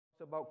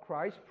about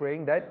Christ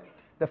praying that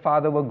the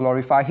Father will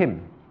glorify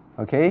him.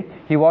 Okay,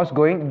 he was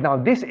going, now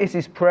this is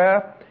his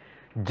prayer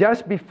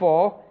just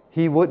before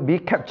he would be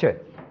captured.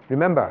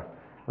 Remember,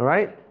 all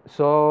right?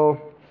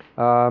 So,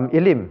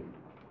 Elim,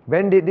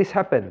 when did this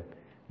happen?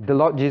 The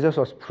Lord Jesus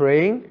was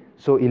praying.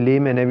 So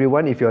Elim and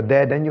everyone, if you're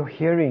there, then you're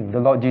hearing the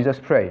Lord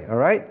Jesus pray, all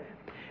right?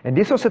 And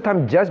this was the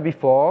time just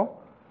before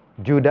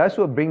Judas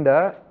will bring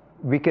the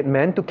wicked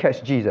man to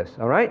catch Jesus,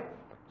 all right?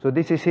 So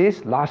this is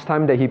his last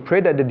time that he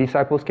prayed, that the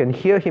disciples can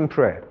hear him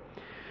pray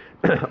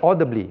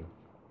audibly.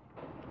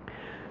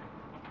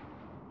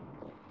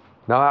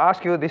 Now I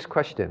ask you this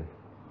question.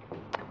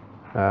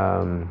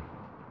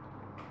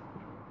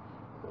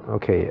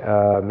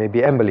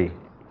 Maybe Emily.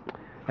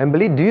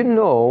 Emily, do you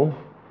know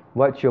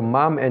what your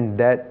mom and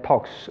dad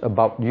talks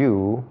about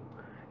you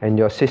and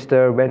your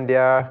sister when they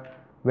are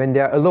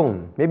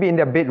alone? Maybe in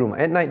their bedroom.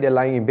 At night they're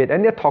lying in bed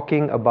and they're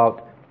talking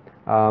about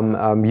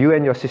you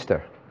and your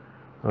sister.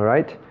 All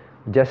right,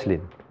 Jesslyn.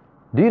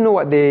 Do you know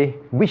what they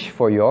wish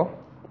for you?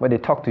 What they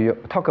talk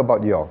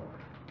about you?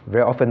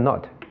 Very often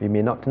not. You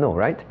may not know,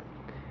 right?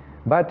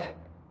 But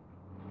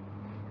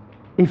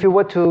if you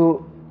were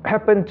to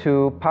happen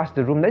to pass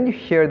the room, then you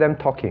hear them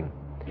talking.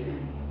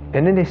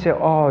 And then they say,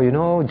 oh, you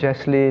know,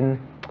 Jesslyn,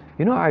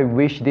 you know, I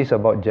wish this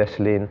about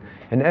Jesslyn.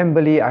 And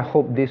Emily, I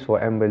hope this for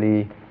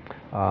Emily.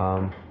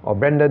 Or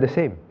Brenda the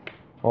same.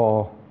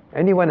 Or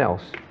anyone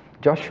else.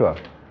 Joshua.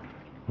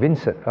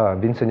 Vincent,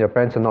 your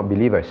parents are not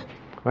believers.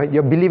 Right?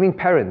 Your believing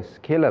parents,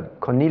 Caleb,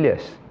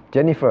 Cornelius,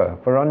 Jennifer,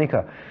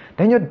 Veronica.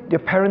 Then your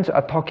parents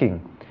are talking.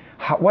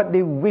 What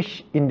they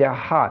wish in their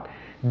heart.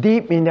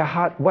 Deep in their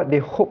heart, what they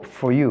hope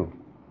for you.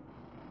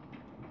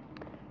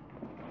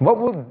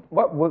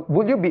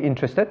 Would you be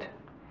interested?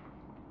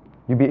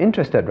 You'd be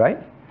interested,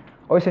 right?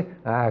 Or you say,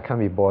 I can't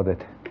be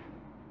bothered.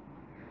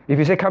 If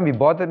you say can't be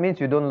bothered, means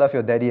you don't love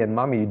your daddy and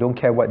mommy, you don't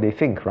care what they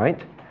think,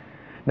 right?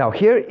 Now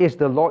here is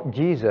the Lord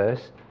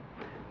Jesus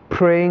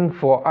praying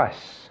for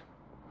us.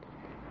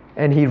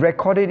 And he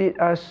recorded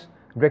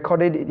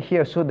it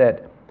here so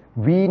that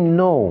we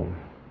know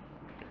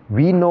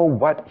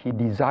what he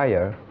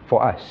desires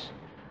for us.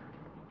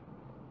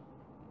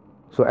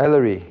 So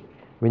Ellery,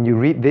 when you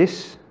read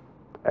this,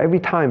 every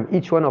time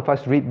each one of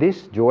us read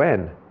this,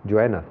 Joanne,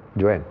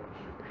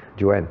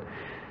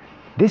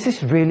 this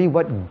is really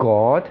what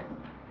God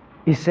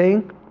is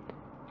saying.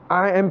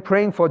 I am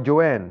praying for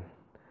Joanne.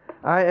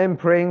 I am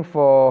praying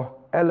for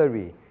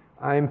Ellery.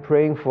 I am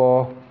praying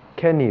for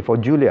Kenny, for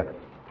Julia.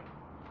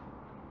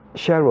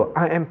 Cheryl,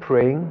 I am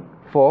praying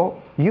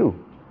for you.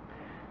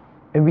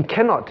 And we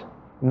cannot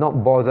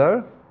not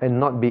bother and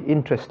not be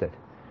interested.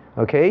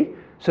 Okay?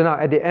 So now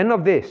at the end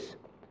of this,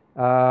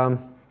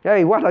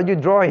 hey, what are you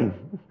drawing?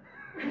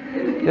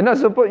 You're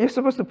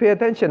supposed to pay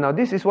attention. Now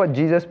this is what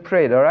Jesus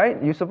prayed, all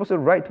right? You're supposed to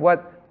write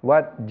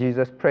what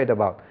Jesus prayed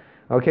about.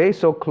 Okay,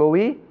 so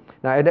Chloe,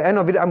 now at the end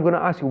of it, I'm going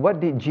to ask you, what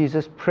did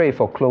Jesus pray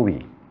for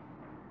Chloe?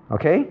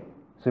 Okay,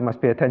 so you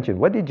must pay attention.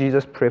 What did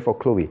Jesus pray for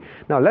Chloe?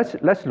 Now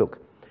let's look.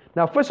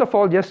 Now first of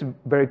all, just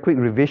very quick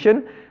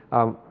revision.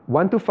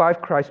 1 to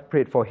 5, Christ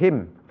prayed for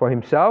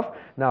himself.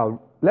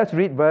 Now let's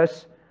read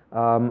verse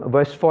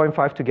 4 and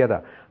 5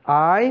 together.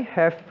 I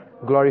have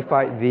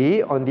glorified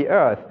thee on the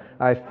earth.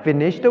 I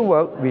finished the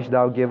work which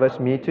thou gavest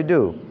me to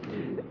do.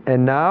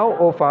 And now,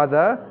 O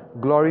Father,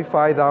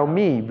 glorify thou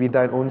me with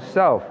thine own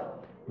self,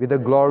 with the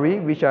glory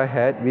which I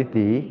had with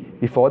thee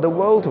before the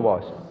world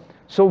was.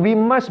 So we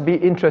must be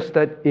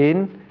interested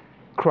in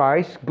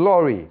Christ's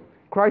glory.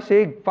 Christ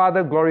said,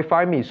 Father,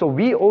 glorify me. So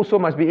we also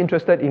must be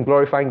interested in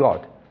glorifying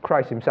God,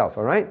 Christ himself,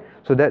 all right?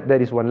 So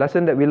that is one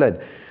lesson that we learned.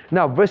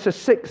 Now, verses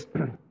 6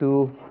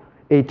 to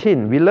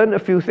 18, we learned a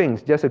few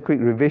things, just a quick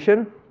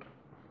revision.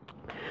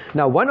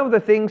 Now, one of the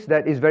things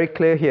that is very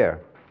clear here,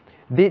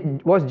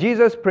 was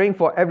Jesus praying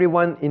for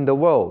everyone in the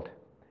world?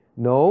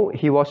 No,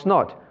 he was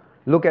not.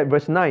 Look at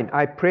verse 9.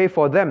 I pray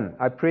for them.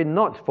 I pray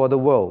not for the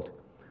world.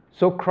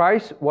 So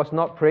Christ was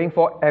not praying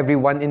for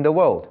everyone in the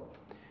world.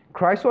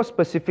 Christ was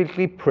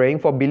specifically praying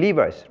for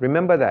believers.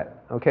 Remember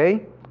that,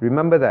 okay?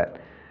 Remember that.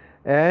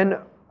 And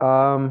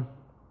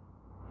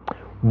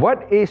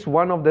what is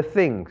one of the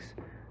things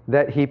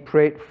that he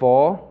prayed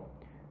for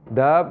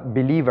the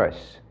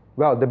believers?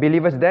 Well, the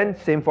believers then,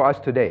 same for us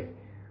today.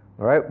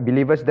 All right,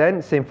 believers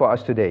then, same for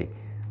us today.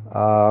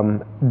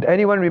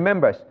 Anyone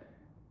remembers?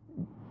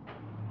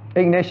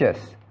 Ignatius,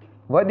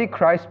 what did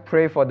Christ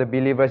pray for the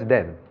believers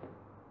then?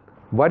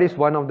 What is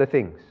one of the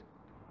things?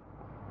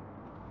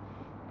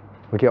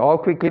 Okay, all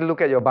quickly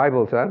look at your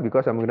Bibles,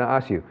 because I'm going to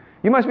ask you.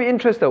 You must be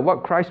interested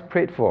what Christ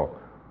prayed for.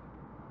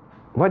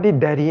 What did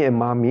Daddy and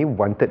Mommy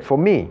wanted for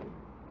me?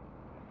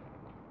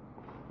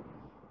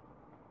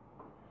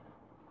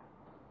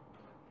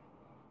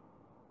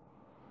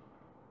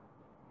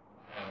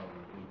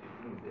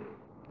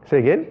 Say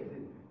again?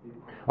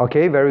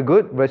 Okay, very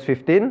good. Verse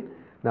 15.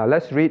 Now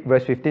let's read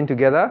verse 15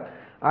 together.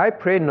 I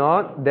pray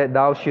not that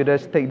thou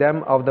shouldest take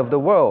them out of the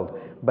world,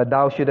 but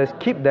thou shouldest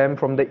keep them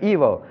from the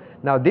evil.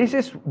 Now this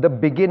is the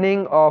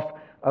beginning of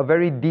a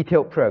very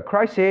detailed prayer.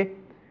 Christ said,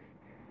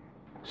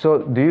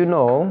 so do you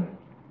know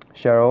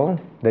Cheryl,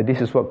 that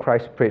this is what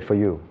Christ prayed for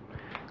you.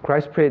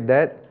 Christ prayed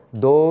that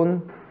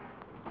don't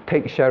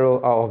take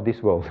Cheryl out of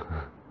this world.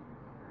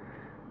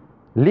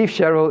 Leave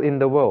Cheryl in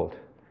the world.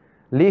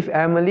 Leave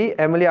Emily.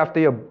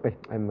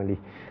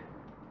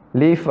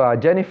 Leave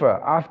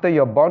Jennifer. After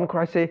you're born,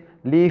 Christ said,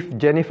 leave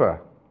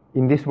Jennifer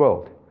in this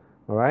world.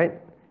 All right?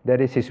 That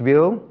is His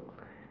will.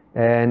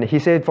 And He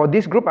said, for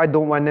this group, I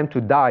don't want them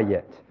to die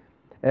yet.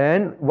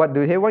 And what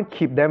do He want?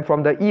 Keep them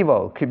from the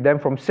evil. Keep them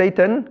from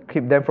Satan.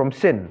 Keep them from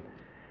sin.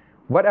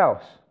 What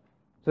else?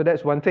 So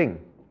that's one thing.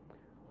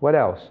 What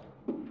else?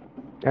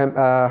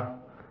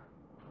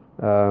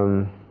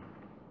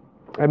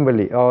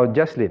 Emily or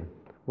Jocelyn.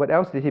 What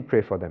else did He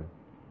pray for them?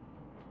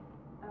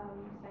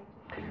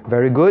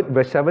 Very good.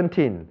 Verse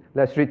 17.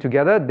 Let's read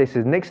together. This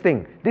is next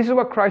thing. This is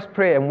what Christ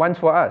prayed and wants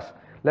for us.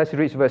 Let's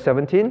read verse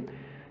 17.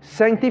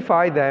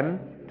 Sanctify them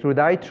through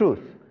Thy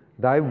truth.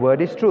 Thy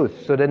word is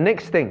truth. So the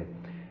next thing.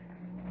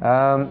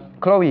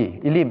 Chloe,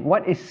 Elim,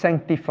 what is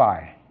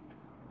sanctify?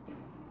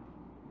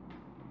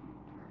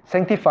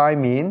 Sanctify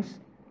means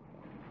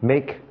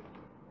make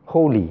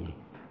holy.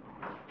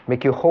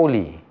 Make you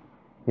holy.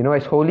 You know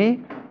what's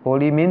holy?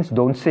 Holy means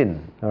don't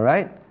sin.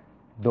 Alright?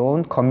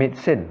 Don't commit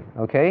sin.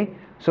 Okay?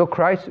 So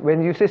Christ,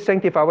 when you say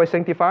sanctify, what is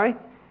sanctify?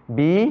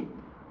 Be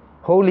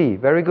holy.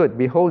 Very good.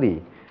 Be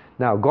holy.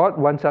 Now, God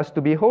wants us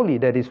to be holy.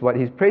 That is what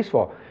He prays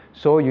for.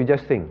 So you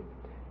just think,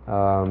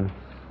 now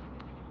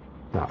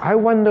I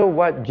wonder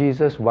what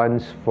Jesus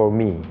wants for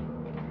me.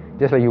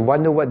 Just like you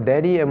wonder what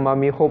Daddy and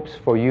Mommy hopes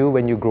for you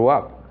when you grow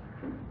up.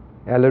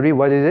 Ellery,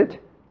 what is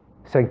it?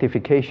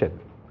 Sanctification.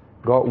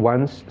 God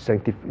wants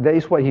sanctification. That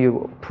is what He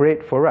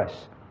prayed for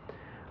us.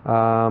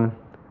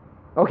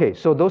 Okay,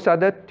 so those are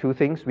the two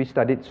things we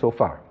studied so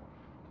far.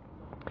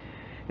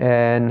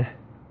 And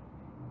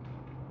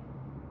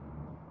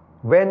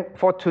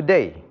for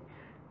today,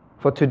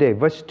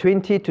 verse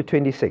 20 to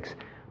 26.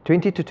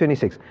 20 to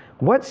 26.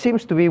 What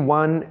seems to be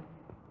one...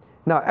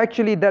 Now,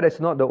 actually, that is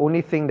not the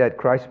only thing that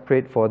Christ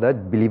prayed for the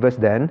believers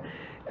then.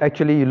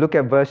 Actually, you look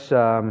at verse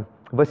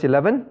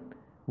 11.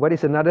 What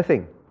is another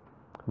thing?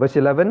 Verse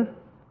 11.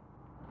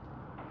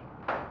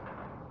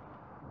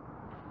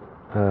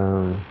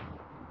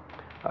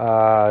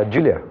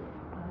 Julia.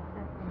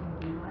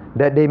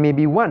 That they may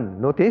be one.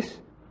 Notice,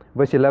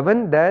 verse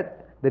 11,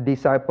 that the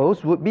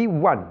disciples would be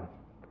one.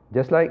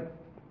 Just like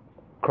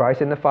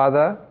Christ and the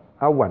Father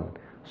are one.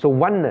 So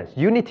oneness,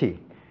 unity.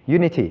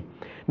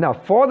 Now,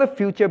 for the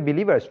future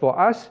believers, for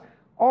us,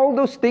 all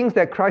those things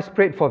that Christ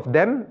prayed for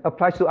them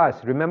applies to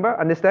us. Remember?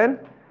 Understand?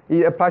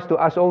 It applies to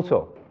us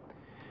also.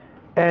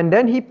 And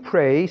then He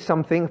prays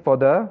something for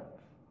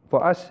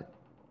us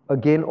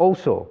again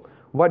also.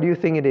 What do you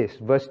think it is?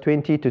 Verse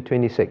 20 to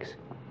 26.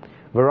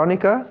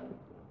 Veronica,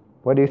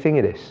 what do you think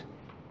it is?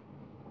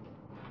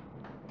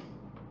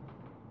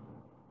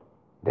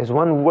 There's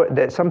one word,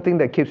 that's something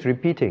that keeps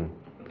repeating.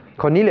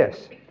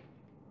 Cornelius.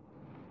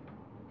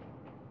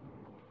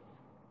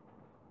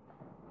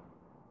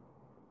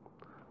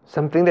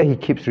 Something that he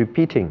keeps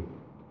repeating.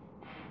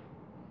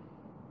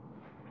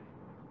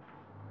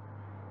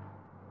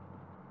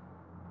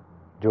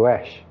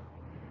 Joash.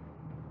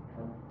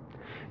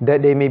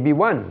 That they may be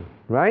one,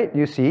 right?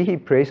 You see, he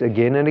prays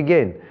again and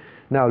again.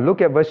 Now look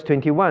at verse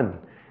 21.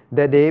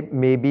 That they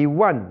may be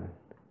one.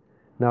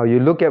 Now you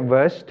look at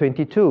verse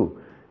 22.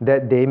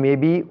 That they may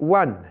be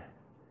one.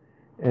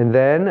 And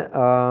then,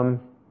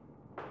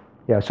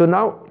 so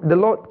now the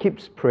Lord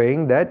keeps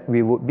praying that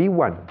we would be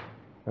one.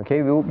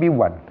 Okay, we would be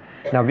one.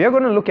 Now we are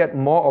going to look at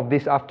more of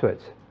this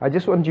afterwards. I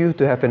just want you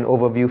to have an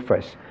overview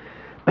first.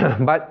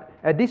 But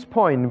at this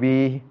point,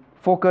 we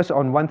focus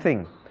on one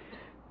thing.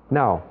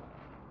 Now,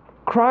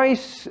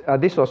 Christ,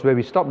 this was where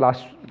we stopped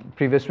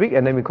previous week,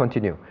 and then we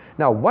continue.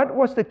 Now, what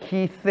was the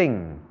key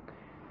thing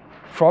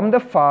from the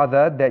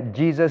Father that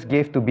Jesus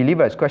gave to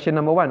believers? Question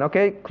number one.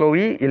 Okay,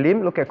 Chloe,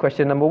 Elim, look at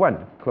question number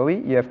one.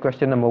 Chloe, you have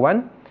question number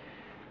one.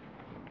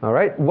 All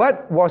right,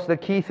 what was the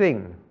key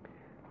thing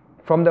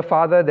from the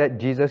Father that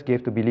Jesus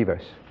gave to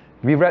believers?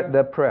 We read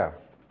the prayer.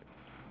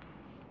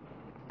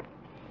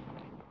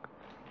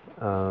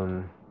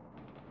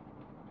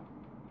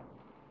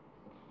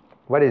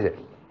 What is it?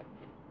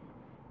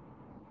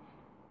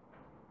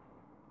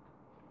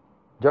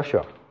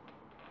 Joshua.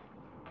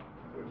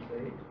 Verse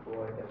 8,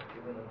 for I have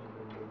given unto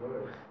them the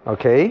word.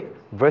 Okay,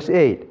 verse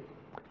 8.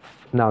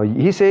 Now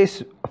he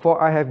says, for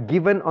I have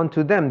given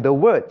unto them the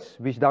words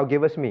which thou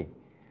gavest me.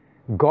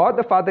 God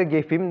the Father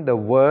gave him the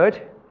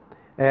word,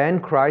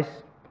 and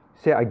Christ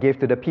said, I gave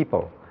to the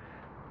people.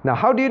 Now,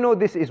 how do you know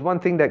this is one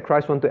thing that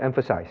Christ wants to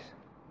emphasize?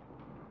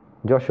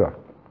 Joshua.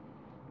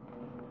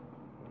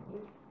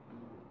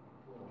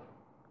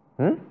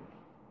 Verse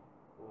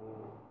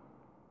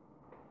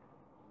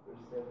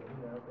 7,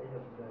 now they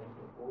have done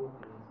all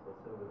things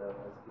whatsoever thou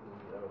hast given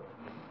me out.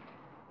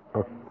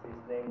 Okay. And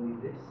it says namely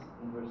this,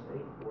 in verse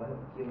 8, for I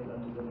have given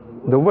unto them the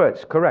word. The words,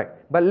 correct.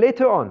 But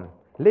later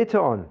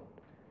on,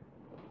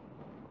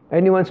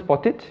 anyone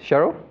spot it?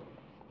 Cheryl?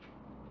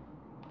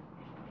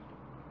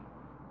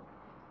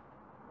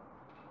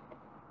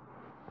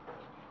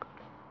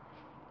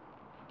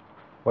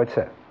 What's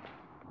that?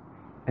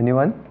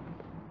 Anyone?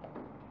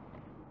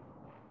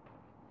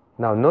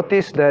 Now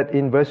notice that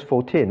in verse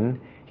 14,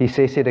 he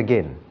says it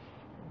again.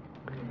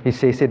 He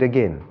says it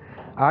again.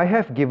 I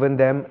have given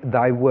them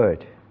thy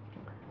word.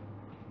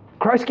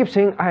 Christ keeps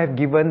saying, I have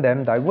given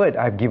them thy word.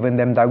 I have given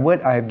them thy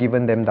word. I have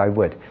given them thy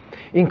word.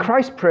 In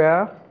Christ's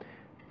prayer,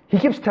 he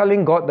keeps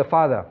telling God the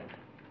Father,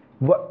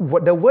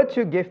 what the words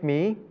you gave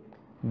me,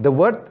 the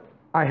word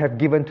I have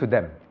given to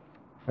them.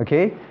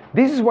 Okay?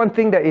 This is one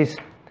thing that is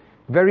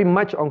very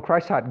much on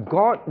Christ's heart.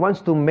 God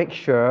wants to make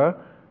sure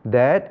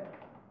that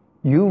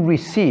you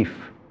receive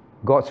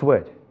God's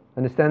word.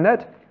 Understand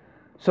that?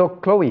 So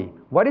Chloe,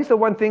 what is the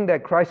one thing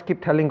that Christ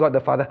keeps telling God the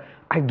Father?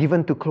 I've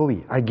given to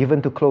Chloe. I've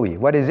given to Chloe.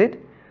 What is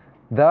it?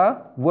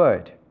 The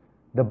word.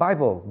 The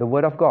Bible. The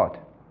word of God.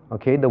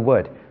 Okay, the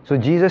word. So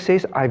Jesus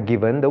says, I've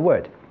given the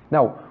word.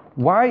 Now,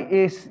 why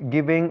is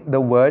giving the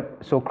word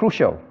so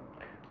crucial?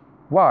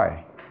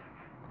 Why?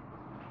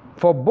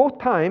 For both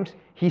times,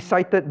 he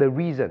cited the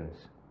reasons.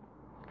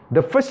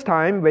 The first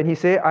time when he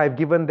said, I've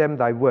given them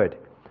thy word,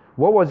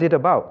 what was it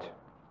about?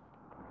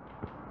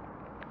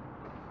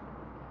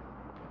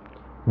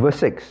 Verse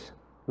 6.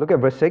 Look at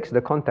verse 6,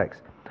 the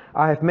context.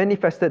 I have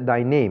manifested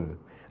thy name.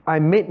 I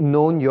made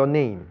known your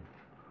name.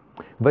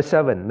 Verse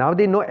 7. Now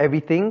they know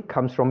everything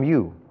comes from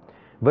you.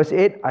 Verse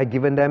 8. I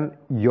given them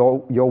your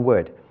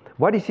word.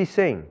 What is he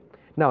saying?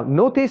 Now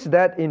notice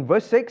that in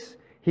verse 6,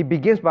 he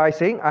begins by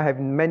saying, I have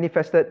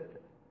manifested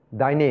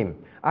thy name.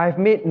 I have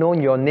made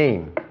known your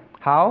name.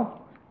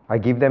 How? I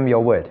give them your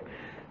word.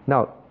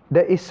 Now,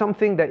 there is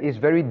something that is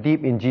very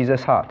deep in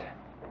Jesus' heart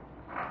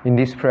in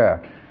this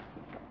prayer.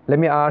 Let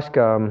me ask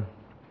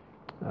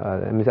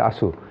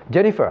Asu.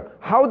 Jennifer,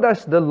 how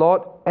does the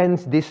Lord end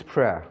this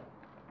prayer?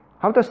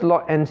 How does the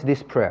Lord end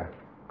this prayer?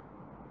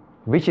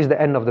 Which is the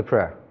end of the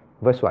prayer?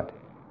 Verse what?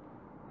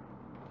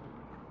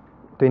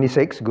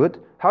 26,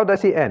 good. How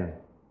does he end?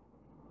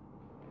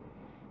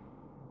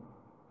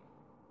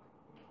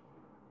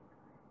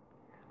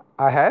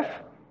 I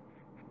have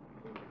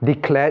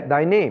declared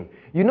thy name.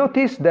 You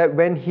notice that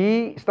when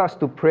he starts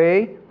to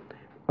pray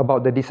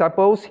about the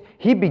disciples,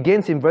 he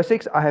begins in verse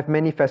 6, I have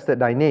manifested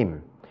thy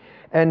name.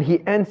 And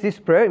he ends this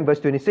prayer in verse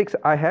 26,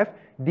 I have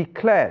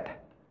declared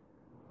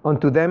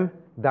unto them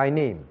thy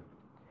name.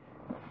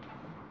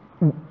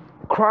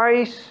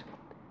 Christ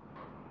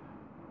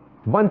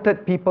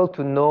wanted people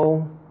to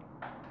know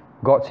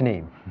God's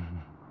name.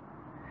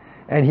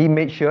 And he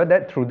made sure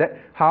that through that,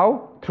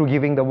 how? Through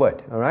giving the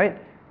word, all right?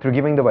 Through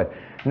giving the word.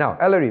 Now,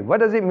 Ellery, what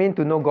does it mean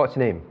to know God's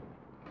name?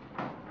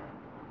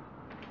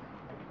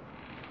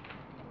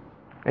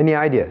 Any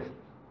ideas?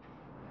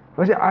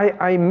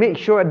 I make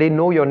sure they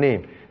know your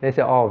name. They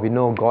say, oh, we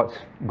know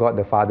God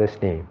the Father's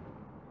name.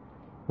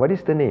 What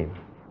is the name?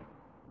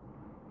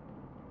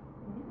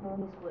 Know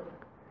His word.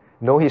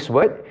 Know His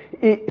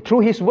word? Through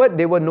His word,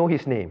 they will know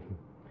His name.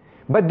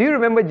 But do you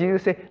remember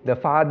Jesus said, the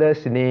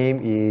Father's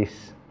name is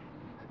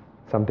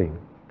something?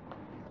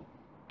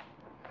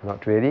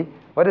 Not really.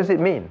 What does it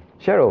mean?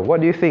 Cheryl,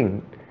 what do you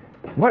think?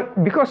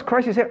 Because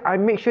Christ said, I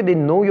make sure they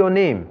know your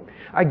name.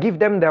 I give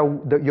them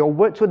your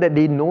word so that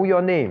they know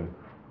your name.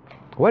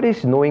 What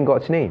is knowing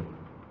God's name?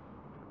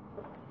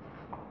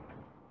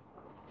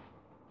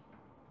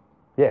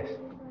 Yes.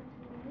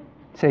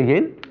 Say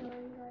again.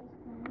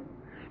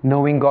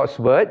 Knowing God's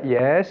word.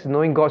 Yes,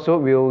 knowing God's word,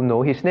 we'll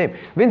know His name.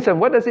 Vincent,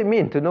 what does it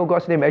mean to know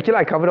God's name? Actually,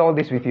 I covered all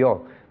this with you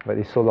all, but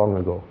it's so long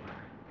ago.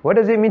 What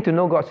does it mean to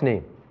know God's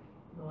name?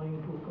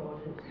 Knowing who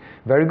God is.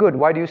 Very good.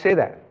 Why do you say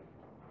that?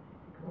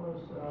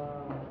 Because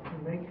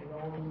to make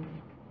known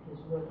His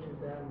word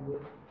to them would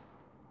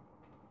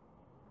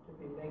to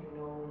be made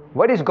known.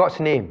 What is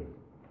God's name?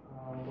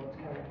 God's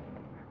character.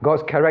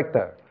 God's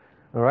character.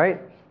 All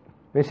right?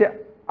 They say,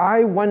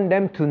 I want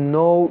them to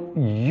know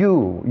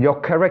you,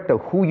 your character,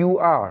 who you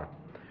are,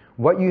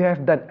 what you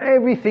have done,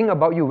 everything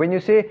about you. When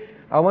you say,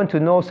 I want to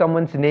know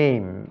someone's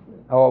name,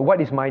 or what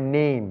is my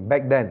name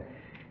back then,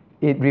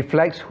 it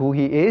reflects who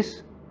he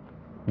is,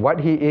 what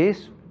he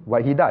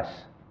does.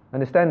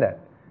 Understand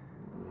that?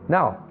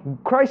 Now,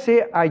 Christ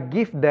said, I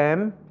give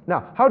them.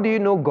 Now, how do you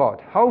know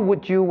God? How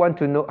would you want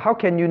to know? How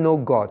can you know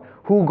God?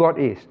 Who God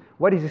is?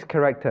 What is His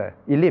character?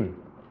 Elim.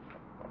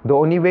 The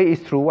only way is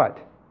through what?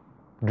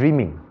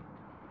 Dreaming.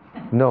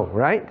 No,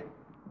 right?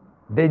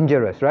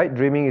 Dangerous, right?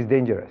 Dreaming is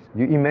dangerous.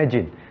 You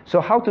imagine. So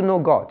how to know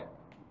God?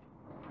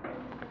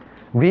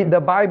 Read the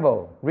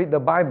Bible. Read the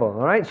Bible,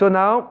 all right? So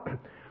now,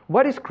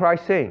 what is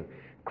Christ saying?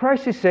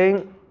 Christ is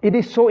saying, it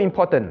is so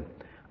important.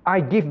 I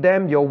give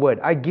them your word.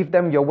 I give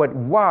them your word.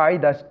 Why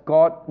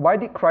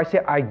did Christ say,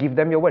 I give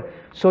them your word?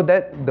 So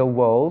that the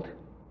world,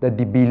 the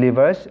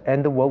believers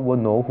and the world will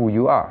know who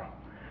you are.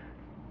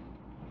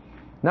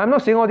 Now, I'm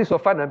not saying all this for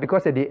fun,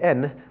 because at the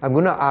end, I'm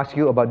going to ask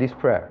you about this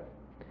prayer.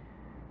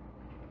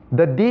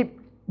 The deep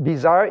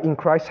desire in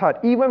Christ's heart,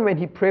 even when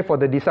He prayed for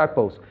the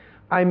disciples,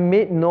 I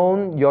made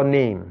known your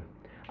name.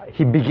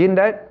 He begins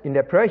that in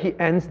that prayer. He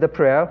ends the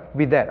prayer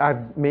with that.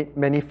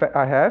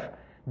 I have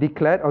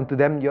declared unto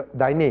them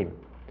thy name.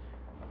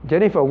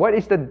 Jennifer, what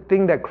is the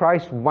thing that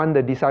Christ wants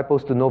the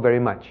disciples to know very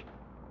much?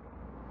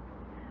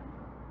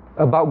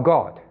 About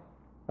God.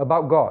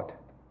 About God.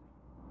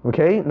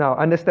 Okay, now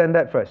understand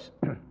that first.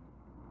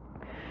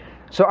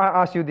 So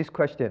I ask you this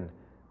question.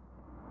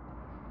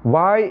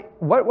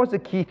 What was the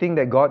key thing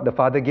that God the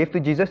Father gave to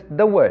Jesus?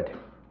 The Word.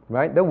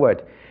 Right? The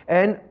Word.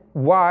 And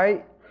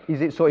why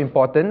is it so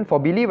important for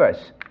believers?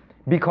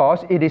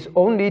 Because it is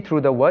only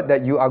through the Word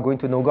that you are going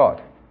to know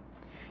God.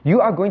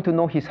 You are going to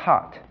know His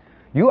heart.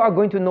 You are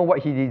going to know what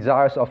He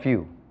desires of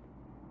you.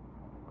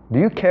 Do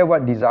you care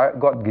what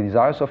God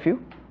desires of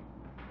you?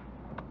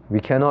 We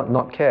cannot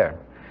not care.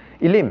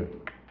 Elim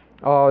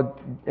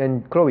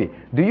and Chloe,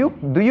 do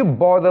you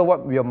bother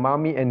what your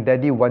mommy and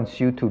daddy wants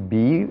you to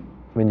be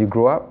when you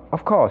grow up?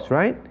 Of course,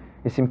 right?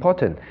 It's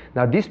important.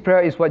 Now this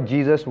prayer is what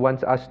Jesus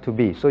wants us to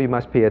be, so you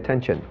must pay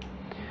attention.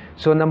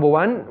 So number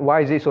one,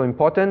 why is it so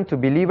important to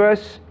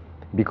believers?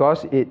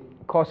 Because it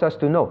causes us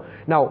to know.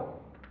 Now,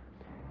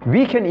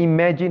 we can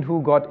imagine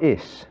who God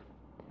is.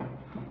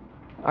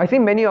 I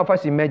think many of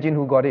us imagine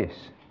who God is.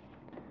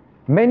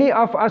 Many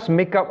of us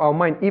make up our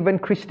mind, even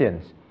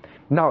Christians.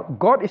 Now,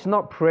 God is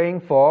not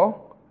praying for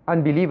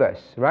unbelievers,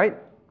 right?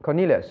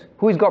 Cornelius,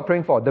 who is God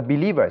praying for? The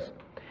believers.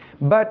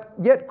 But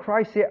yet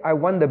Christ said, I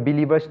want the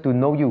believers to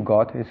know you,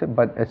 God. He said,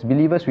 but as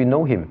believers, we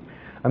know Him.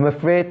 I'm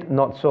afraid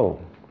not so.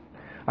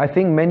 I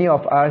think many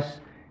of us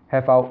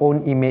have our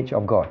own image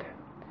of God.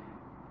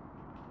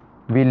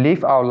 We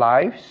live our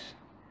lives,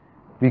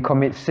 we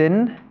commit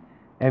sin,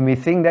 and we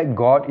think that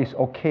God is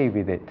okay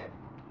with it.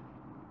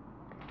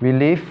 We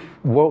live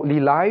worldly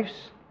lives.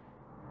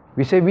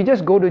 We say, we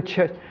just go to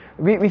church.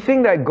 We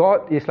think that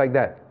God is like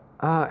that.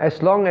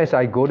 As long as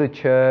I go to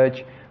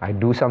church, I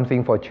do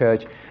something for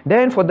church,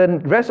 then for the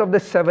rest of the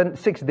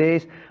 6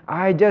 days,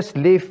 I just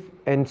live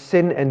and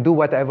sin and do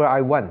whatever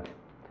I want.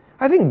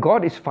 I think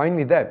God is fine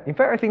with that. In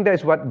fact, I think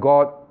that's what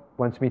God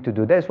wants me to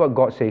do. That's what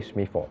God saves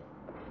me for.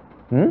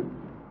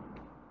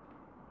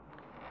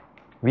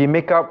 We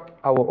make up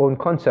our own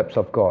concepts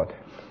of God.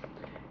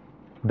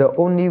 The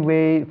only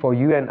way for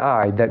you and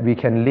I that we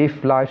can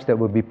live lives that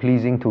will be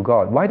pleasing to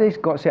God. Why does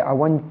God say, I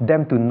want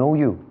them to know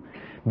you?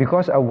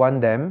 Because I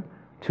want them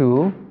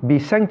to be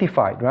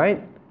sanctified,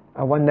 right?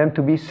 I want them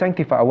to be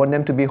sanctified. I want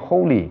them to be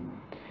holy.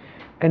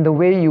 And the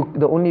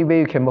only way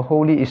you can be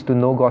holy is to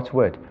know God's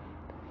Word.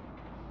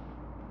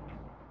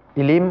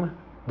 Elim,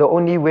 the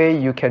only way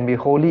you can be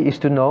holy is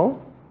to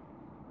know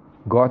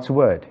God's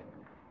Word.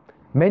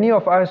 Many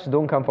of us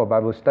don't come for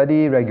Bible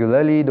study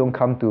regularly, don't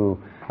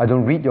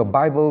read your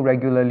Bible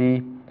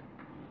regularly,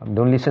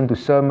 don't listen to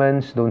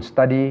sermons, don't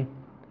study.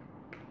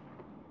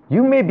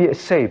 You may be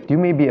saved, you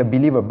may be a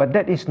believer, but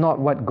that is not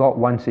what God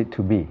wants it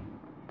to be.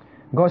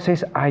 God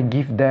says, I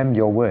give them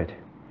your Word.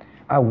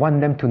 I want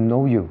them to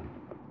know you.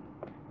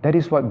 That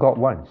is what God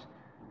wants.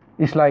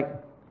 It's like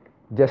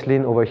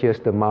Jaslyn overhears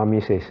the mommy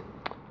says,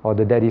 or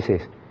the daddy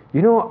says,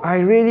 you know, I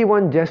really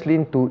want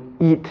Jaslyn to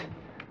eat.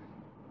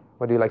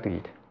 What do you like to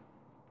eat?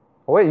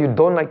 Oh wait, you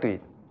don't like to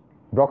eat?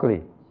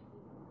 Broccoli.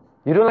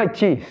 You don't like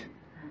cheese?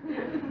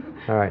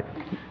 Alright.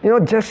 You know,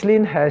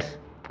 Jaslyn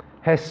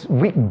has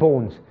weak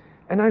bones.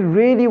 And I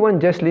really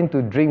want Jaslyn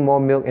to drink more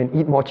milk and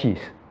eat more cheese.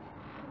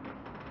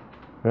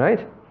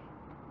 Right?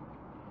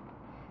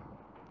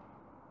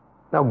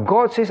 Now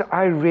God says,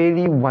 I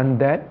really want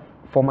that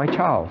for my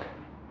child.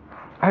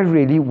 I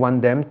really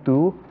want them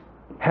to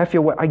have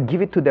your word. I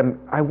give it to them.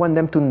 I want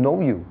them to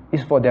know you.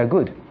 It's for their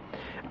good.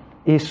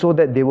 It's so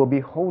that they will be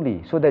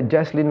holy, so that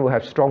Jaslyn will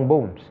have strong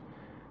bones.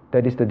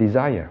 That is the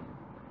desire.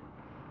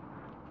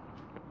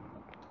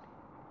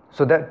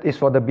 So that is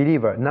for the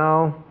believer.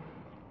 Now,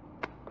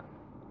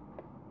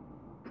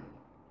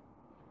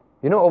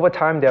 you know, over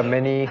time there are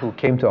many who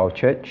came to our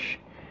church.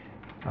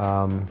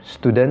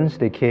 Students,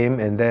 they came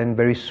and then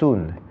very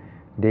soon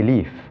they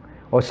leave.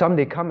 Or some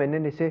they come and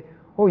then they say,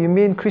 oh, you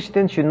mean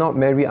Christians should not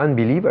marry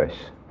unbelievers?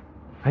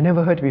 I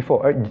never heard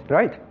before.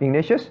 Right,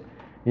 Ignatius?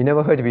 You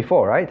never heard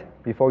before, right?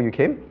 Before you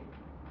came?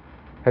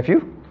 Have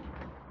you?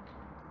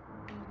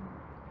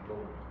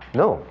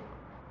 No.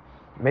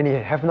 Many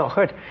have not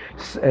heard.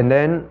 And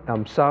then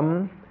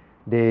some,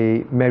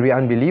 they marry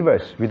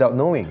unbelievers without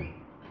knowing.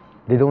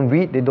 They don't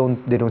read, they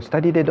don't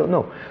study, they don't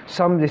know.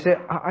 Some, they say,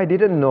 I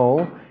didn't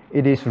know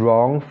it is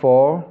wrong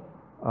for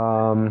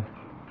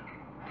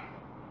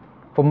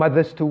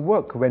mothers to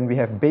work when we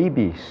have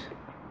babies.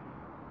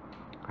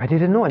 I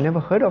didn't know, I never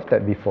heard of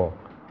that before.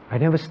 I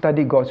never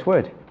studied God's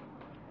Word.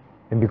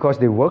 And because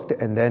they worked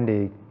and then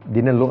they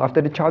didn't look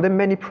after the child, there are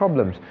many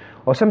problems.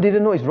 Or some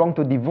didn't know it's wrong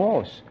to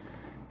divorce.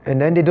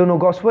 And then they don't know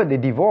God's Word, they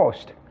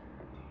divorced.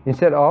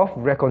 Instead of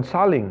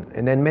reconciling,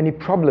 and then many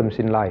problems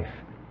in life.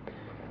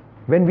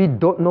 When we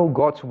don't know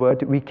God's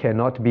Word, we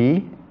cannot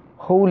be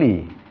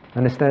holy.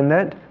 Understand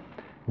that?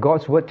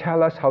 God's Word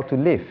tells us how to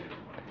live.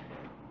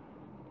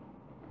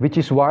 Which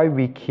is why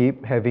we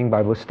keep having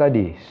Bible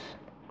studies.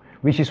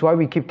 Which is why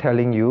we keep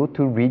telling you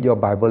to read your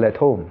Bible at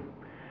home.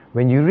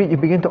 When you read, you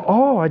begin to,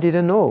 oh, I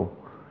didn't know.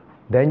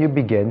 Then you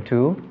begin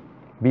to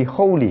be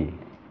holy.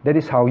 That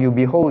is how you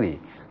be holy.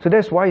 So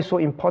that's why it's so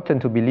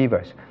important to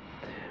believers.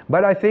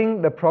 But I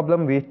think the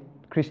problem with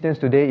Christians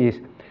today is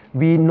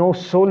we know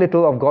so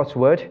little of God's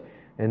Word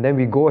And then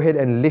we go ahead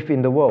and live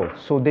in the world.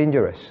 So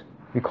dangerous.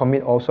 We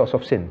commit all sorts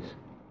of sins.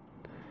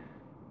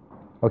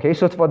 Okay,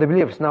 so it's for the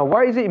believers. Now,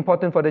 why is it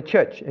important for the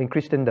church and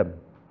Christendom?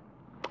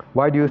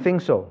 Why do you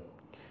think so?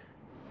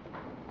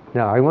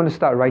 Now, I want to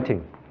start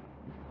writing.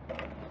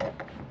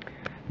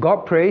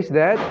 God prays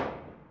that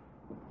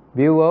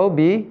we will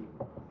be.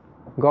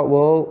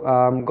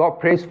 God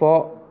prays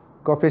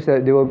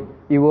that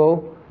we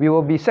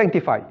will be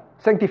sanctified.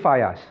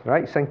 Sanctify us,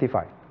 right?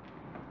 Sanctify.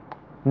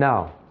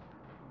 Now,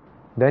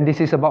 then this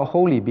is about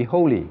holy. Be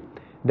holy.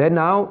 Then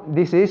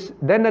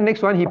the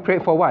next one he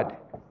prayed for what?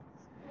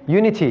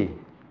 Unity.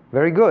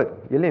 Very good,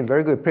 Yelim,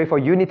 very good. Pray for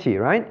unity,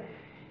 right?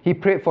 He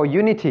prayed for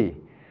unity.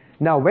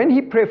 Now, when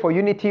he prayed for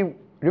unity,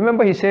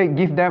 remember he said,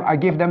 I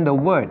give them the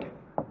word.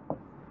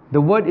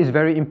 The word is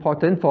very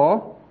important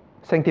for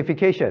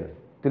sanctification,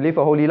 to live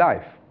a holy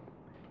life.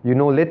 You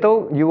know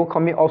little, you will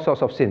commit all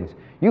sorts of sins.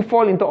 You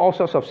fall into all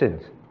sorts of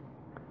sins.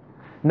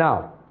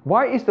 Now,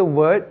 why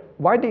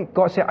did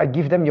God say, I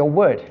give them your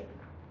word?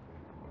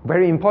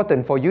 Very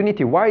important for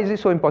unity. Why is it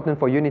so important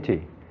for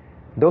unity?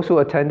 Those who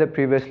attended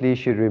previously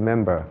should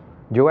remember.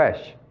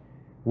 Joash,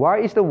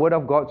 why is the word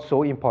of God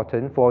so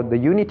important for the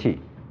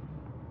unity?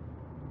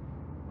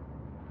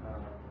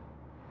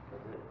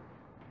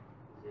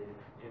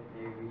 If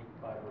they read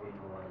Bible, you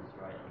know what is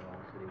right and wrong,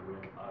 so they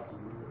wouldn't argue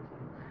with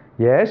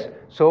it. Yes,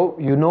 so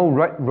you know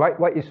right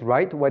what is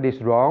right, what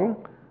is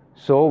wrong.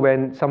 So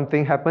when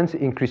something happens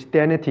in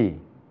Christianity,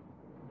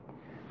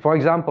 for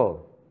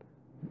example,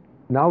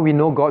 now we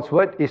know God's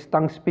word is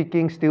tongue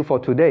speaking still for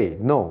today.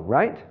 No,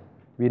 right?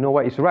 We know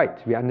what is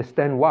right. We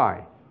understand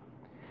why.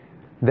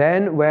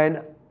 Then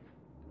when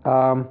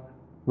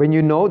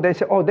you know, then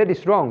say, oh, that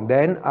is wrong.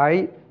 Then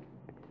I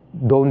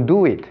don't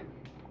do it.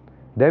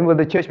 Then will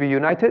the church be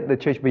united? The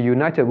church be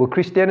united. Will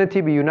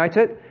Christianity be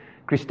united?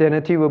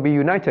 Christianity will be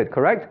united,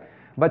 correct?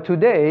 But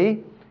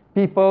today,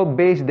 people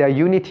base their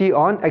unity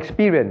on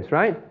experience,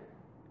 right?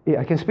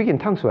 I can speak in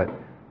tongues, what?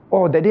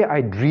 Oh, that day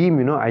I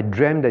dreamed, I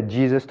dreamt that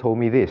Jesus told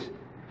me this.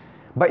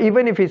 But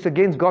even if it's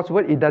against God's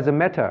word, it doesn't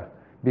matter,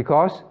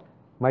 because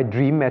my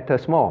dream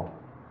matters more.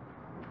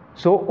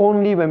 So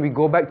only when we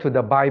go back to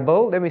the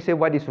Bible, then we say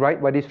what is right,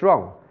 what is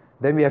wrong.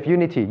 Then we have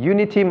unity.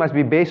 Unity must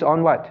be based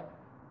on what?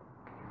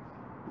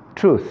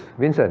 Truth,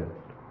 Vincent.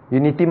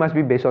 Unity must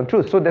be based on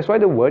truth. So that's why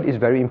the word is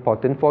very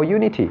important for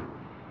unity.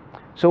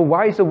 So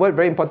why is the word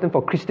very important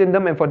for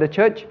Christendom and for the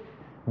church?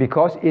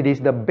 Because it is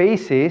the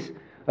basis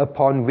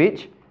upon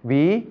which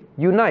we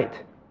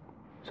unite.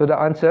 So the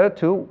answer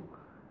to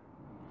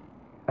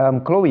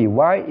Chloe,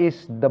 why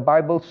is the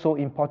Bible so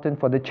important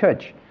for the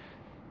church?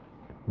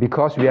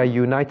 Because we are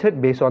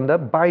united based on the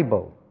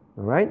Bible,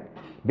 right?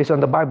 Based on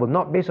the Bible,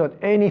 not based on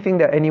anything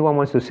that anyone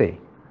wants to say.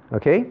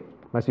 Okay?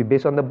 Must be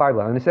based on the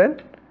Bible,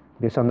 understand?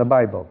 Based on the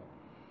Bible.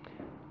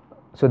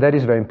 So that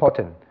is very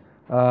important.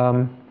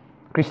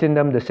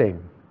 Christendom, the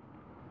same.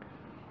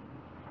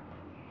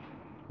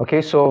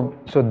 Okay, so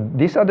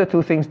these are the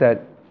two things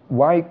that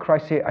why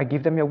Christ said, I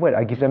give them your word,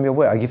 I give them your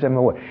word, I give them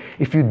your word.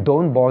 If you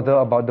don't bother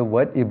about the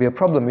word, it'll be a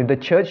problem. If the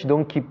church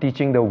don't keep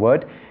teaching the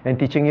word and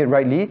teaching it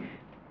rightly,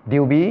 there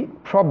will be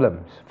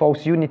problems,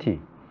 false unity.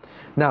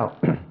 Now,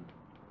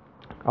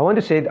 I want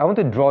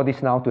to draw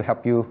this now to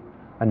help you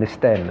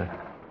understand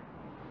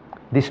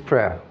this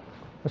prayer.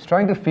 I was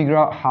trying to figure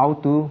out how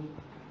to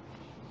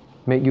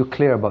make you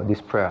clear about this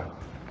prayer.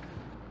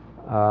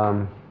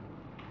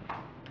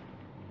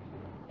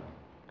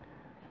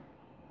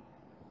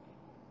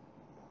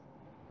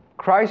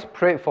 Christ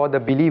prayed for the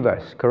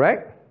believers,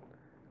 correct?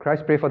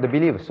 Christ prayed for the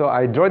believers. So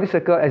I draw this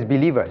circle as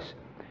believers.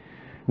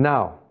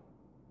 Now,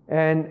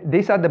 and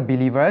these are the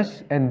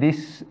believers, and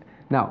this,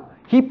 now,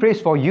 he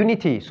prays for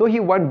unity. So he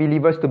wants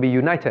believers to be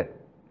united.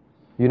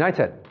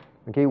 United.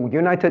 Okay,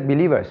 united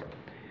believers.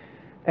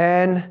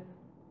 And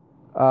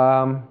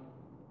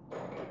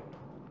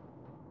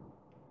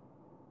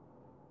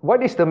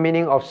what is the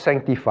meaning of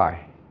sanctify?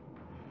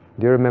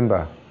 Do you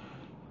remember?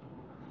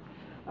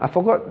 I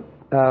forgot.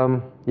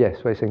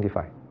 Yes, what is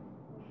sanctify?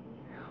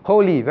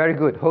 Holy, very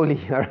good. Holy,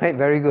 all right,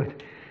 very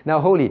good. Now,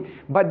 holy.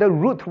 But the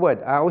root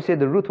word, I always say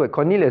the root word.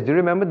 Cornelius, do you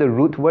remember the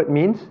root word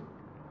means?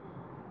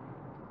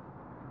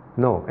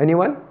 No.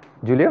 Anyone?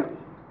 Julia?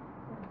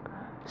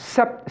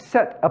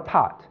 Set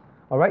apart.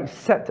 All right,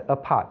 set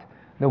apart.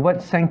 The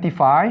word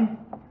sanctify,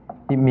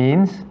 it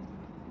means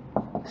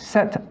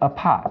set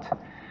apart.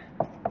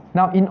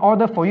 Now, in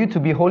order for you to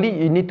be holy,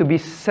 you need to be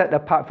set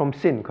apart from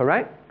sin,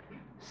 correct?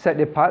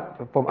 Set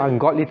apart from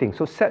ungodly things.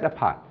 So, set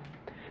apart.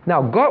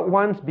 Now, God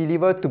wants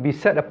believers to be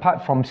set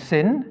apart from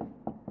sin,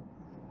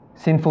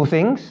 sinful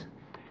things.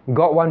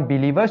 God wants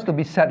believers to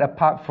be set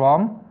apart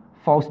from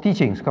false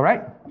teachings,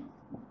 correct?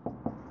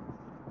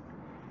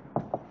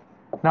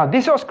 Now,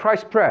 this was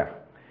Christ's prayer.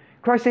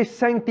 Christ says,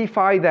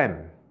 sanctify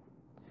them.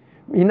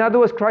 In other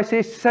words, Christ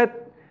says,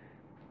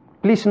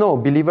 please know,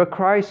 believer,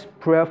 Christ's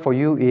prayer for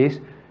you is,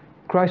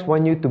 Christ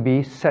wants you to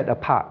be set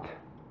apart.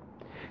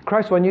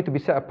 Christ wants you to be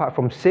set apart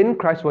from sin.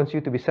 Christ wants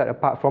you to be set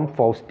apart from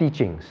false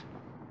teachings.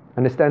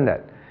 Understand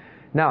that?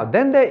 Now,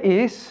 then there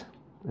is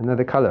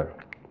another color.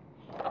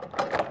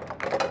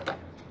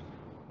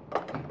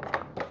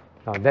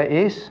 Now there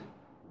is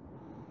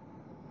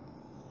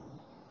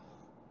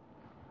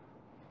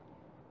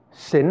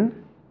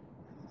sin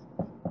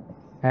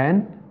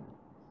and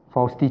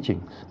false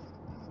teachings.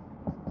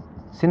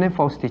 Sin and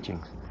false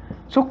teachings.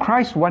 So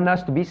Christ wants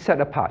us to be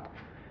set apart.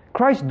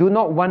 Christ do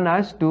not want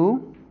us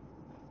to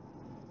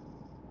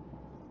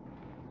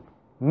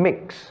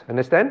mix.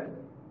 Understand?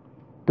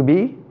 To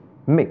be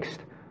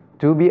mixed.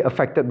 To be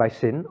affected by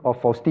sin or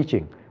false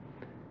teaching.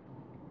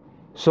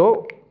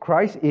 So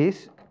Christ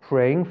is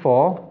praying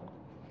for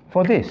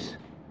this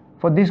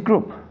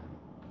group.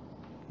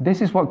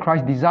 This is what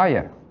Christ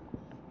desires.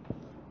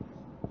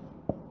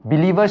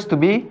 Believers to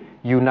be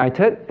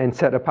united and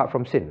set apart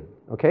from sin.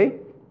 Okay?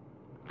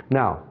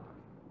 Now,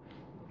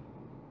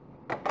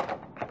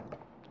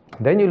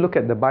 then you look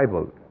at the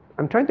Bible.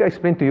 I'm trying to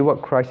explain to you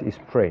what Christ is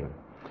praying.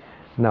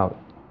 Now,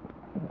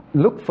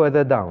 look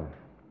further down.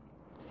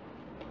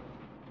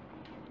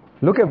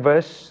 Look at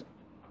verse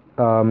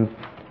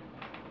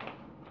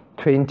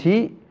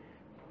 20.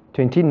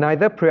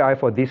 Neither pray I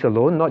for this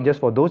alone, not just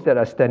for those that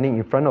are standing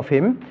in front of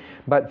him,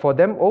 but for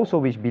them also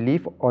which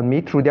believe on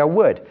me through their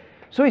word.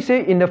 So he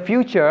says, in the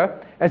future,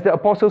 as the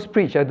apostles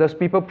preach, as those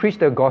people preach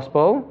the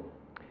gospel,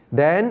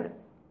 then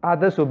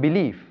others will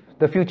believe.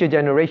 The future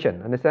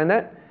generation. Understand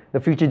that? The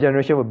future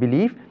generation will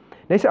believe.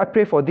 Then he said, I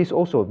pray for this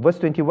also. Verse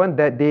 21,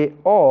 that they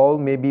all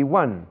may be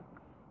one.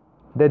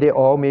 That they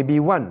all may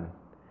be one.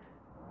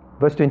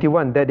 Verse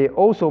 21, that they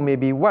also may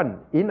be one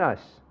in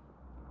us.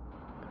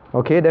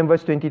 Okay, then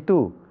verse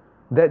 22,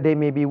 that they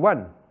may be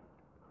one.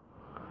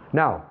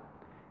 Now,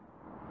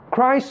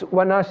 Christ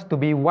wants us to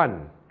be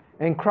one.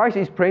 And Christ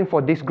is praying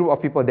for this group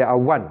of people that are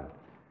one.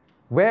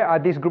 Where are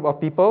this group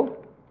of people?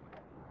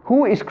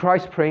 Who is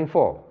Christ praying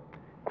for?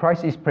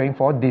 Christ is praying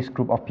for this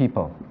group of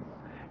people.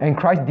 And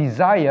Christ's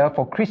desire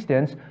for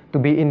Christians to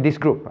be in this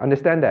group.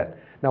 Understand that?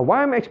 Now,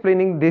 why I'm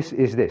explaining this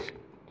is this.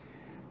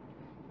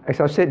 As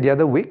I said the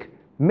other week,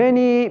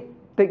 many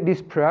take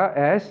this prayer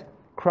as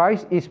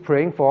Christ is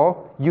praying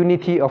for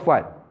unity of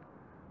what?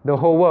 The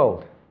whole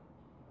world.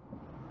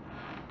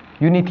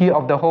 Unity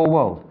of the whole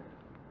world.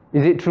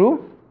 Is it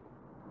true?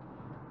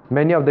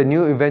 Many of the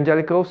new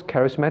evangelicals,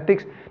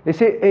 charismatics, they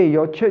say, hey,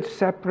 your church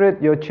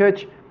separate, your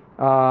church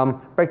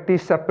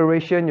practice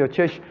separation, your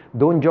church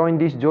don't join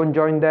this, don't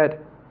join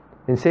that,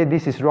 and say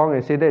this is wrong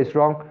and say that is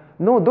wrong.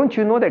 No, don't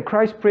you know that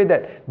Christ prayed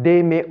that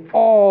they may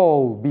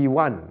all be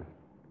one?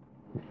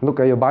 Look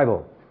at your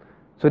Bible.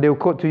 So they will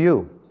quote to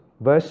you,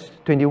 verse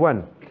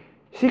 21.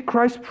 See,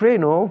 Christ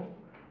prayed, no?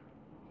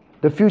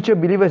 The future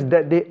believers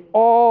that they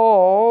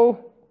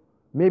all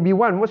may be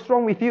one. What's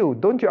wrong with you?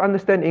 Don't you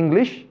understand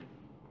English?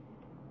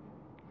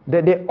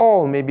 That they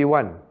all may be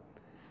one.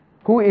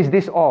 Who is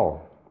this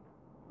all?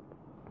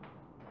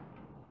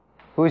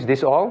 Who is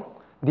this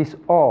all? This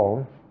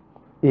all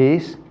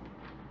is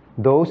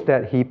those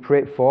that he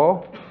prayed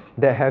for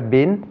that have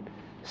been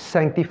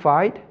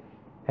sanctified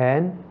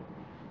and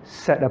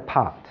set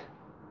apart.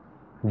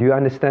 Do you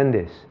understand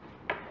this?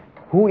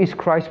 Who is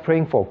Christ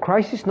praying for?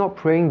 Christ is not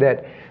praying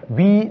that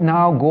we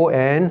now go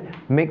and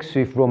mix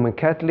with Roman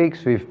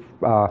Catholics, with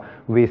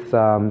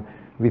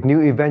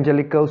new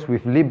evangelicals,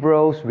 with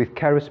liberals, with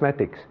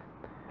charismatics.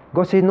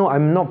 God said, no,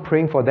 I'm not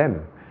praying for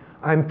them.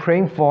 I'm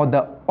praying for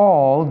the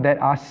all that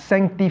are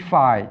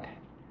sanctified.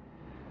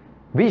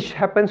 Which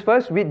happens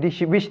first? Which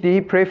did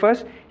he pray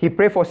first? He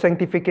prayed for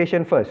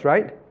sanctification first,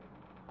 right?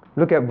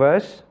 Look at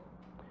verse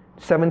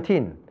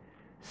 17.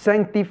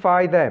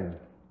 Sanctify them.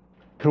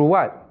 Through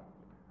what?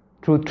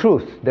 Through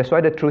truth. That's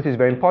why the truth is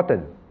very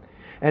important.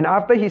 And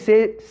after he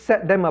said,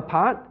 set them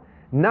apart.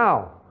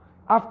 Now,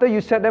 after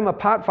you set them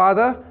apart,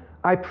 Father,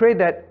 I pray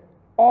that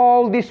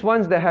all these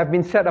ones that have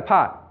been set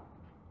apart,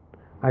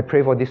 I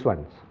pray for these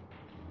ones.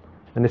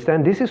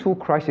 Understand? This is who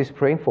Christ is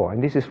praying for.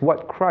 And this is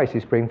what Christ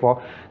is praying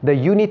for. The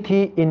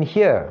unity in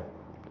here.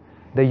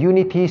 The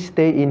unity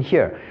stay in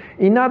here.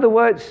 In other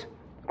words,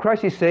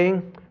 Christ is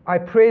saying, I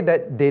pray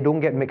that they don't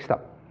get mixed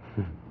up.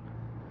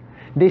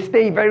 They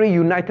stay very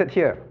united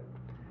here.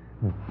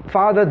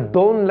 Father,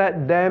 don't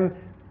let them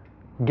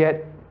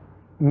get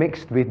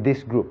mixed with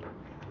this group.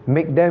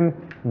 Make them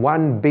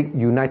one big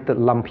united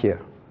lump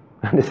here.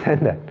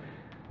 Understand that?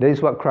 That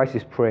is what Christ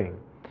is praying.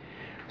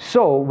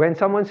 So when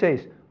someone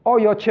says, oh,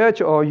 your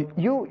church or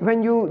you,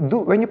 when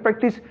you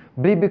practice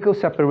biblical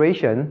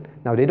separation,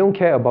 now they don't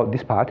care about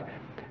this part,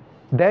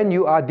 then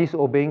you are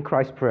disobeying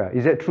Christ's prayer.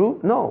 Is that true?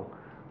 No.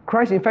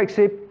 Christ in fact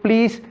said,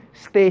 please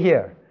stay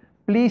here.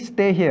 Please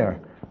stay here.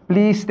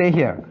 Please stay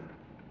here.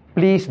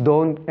 Please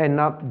don't end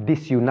up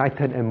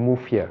disunited and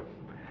move here.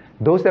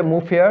 Those that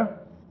move here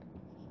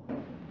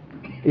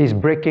is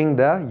breaking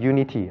the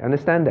unity.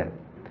 Understand that?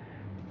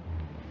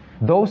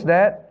 Those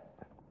that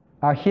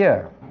are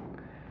here,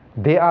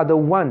 they are the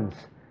ones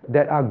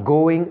that are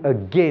going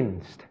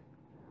against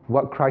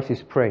what Christ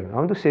is praying. I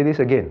want to say this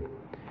again.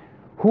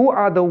 Who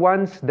are the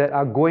ones that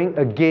are going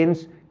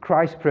against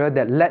Christ's prayer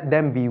that let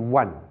them be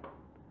one?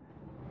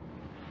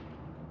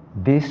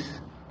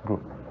 This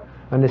group.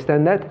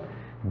 Understand that?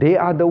 They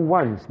are the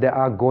ones that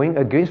are going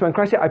against when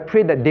Christ said, I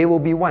pray that they will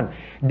be one.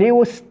 They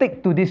will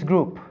stick to this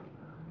group.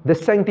 the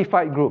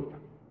sanctified group.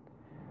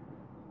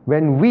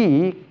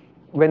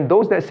 When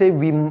those that say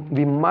we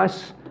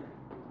must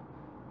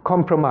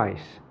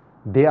compromise,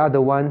 they are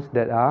the ones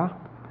that are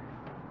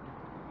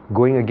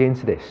going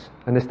against this.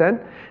 Understand?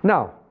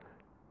 Now,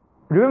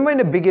 remember in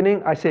the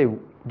beginning I say,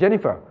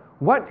 Jennifer,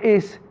 what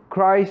is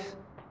Christ's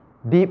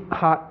deep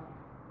heart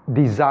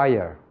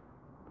desire?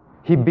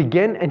 He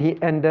began and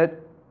he ended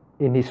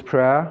in his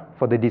prayer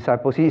for the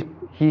disciples.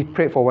 He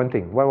prayed for one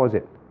thing. What was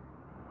it?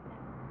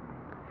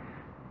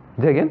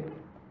 Say again?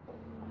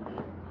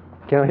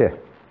 Cannot hear.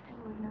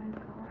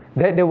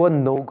 That there will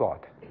know God.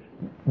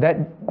 That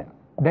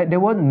there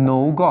will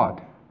know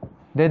God.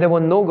 That there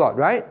will know God,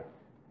 right?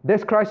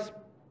 That's Christ's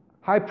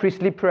high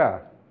priestly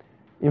prayer.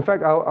 In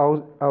fact,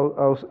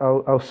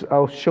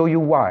 I'll show you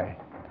why.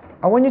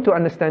 I want you to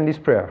understand this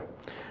prayer.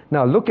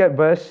 Now look at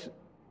verse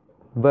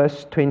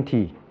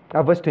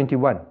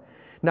 21.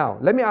 Now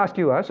let me ask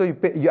you, so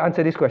you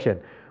answer this question.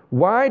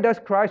 Why does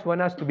Christ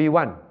want us to be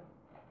one?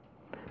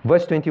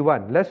 Verse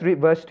 21. Let's read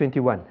verse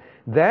 21.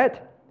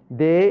 That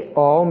they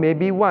all may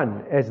be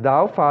one, as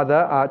thou, Father,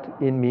 art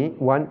in me,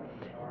 one,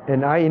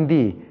 and I in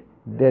thee,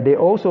 that they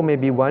also may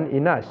be one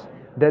in us,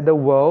 that the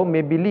world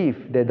may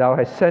believe that thou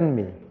hast sent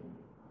me.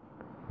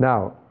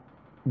 Now,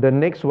 the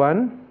next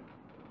one,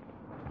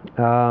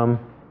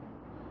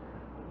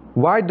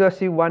 why does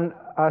he want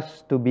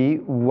us to be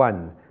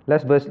one?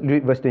 Let's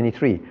read verse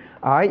 23.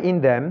 I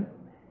in them,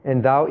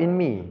 and thou in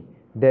me,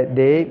 that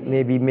they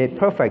may be made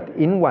perfect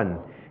in one,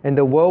 and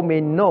the world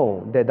may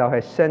know that thou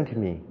hast sent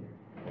me,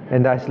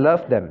 and thou hast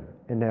loved them,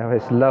 and thou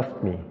hast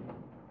loved me.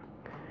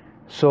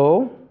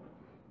 So,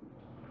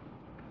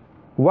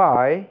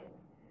 why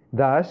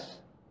does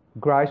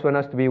Christ want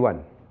us to be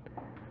one?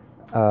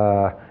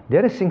 The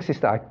other sing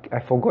sister, I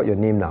forgot your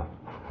name now.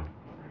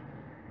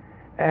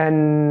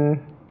 And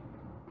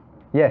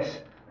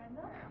yes,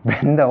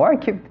 Brenda. Why I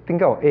keep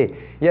thinking of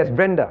yes,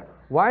 Brenda.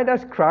 Why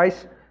does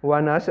Christ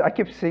want us? I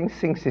keep saying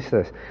sing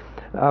sisters.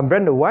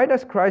 Brenda, why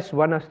does Christ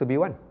want us to be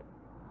one?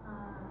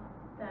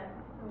 That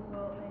the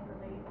world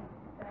may believe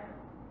that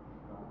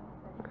God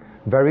sent him.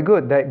 Very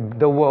good. That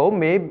the world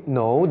may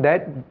know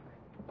that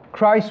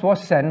Christ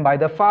was sent by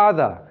the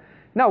Father.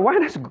 Now, why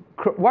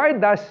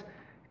does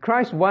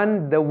Christ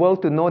want the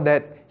world to know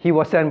that he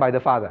was sent by the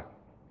Father?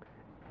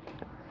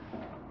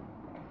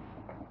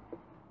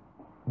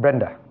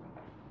 Brenda.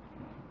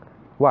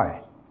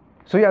 Why?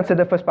 So you answered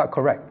the first part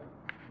correct.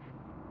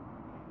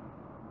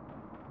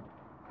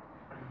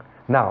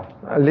 Now,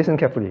 listen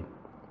carefully.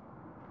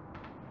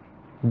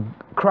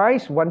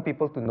 Christ wants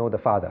people to know the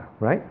Father,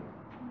 right?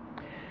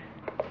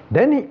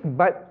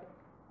 But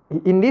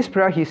in this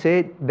prayer, he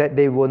said that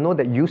they will know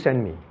that you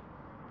sent me.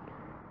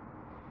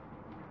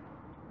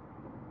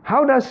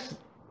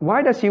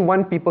 Why does he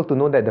want people to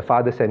know that the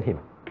Father sent him?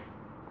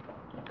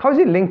 How is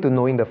it linked to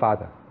knowing the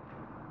Father?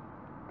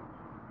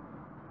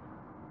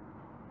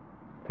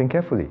 Think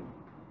carefully.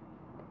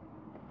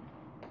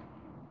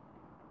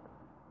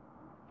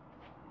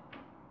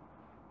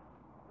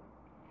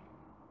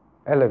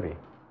 Ellery.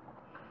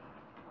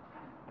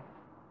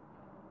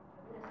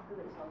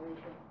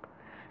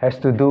 Has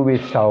to do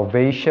with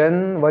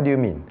salvation. What do you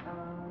mean?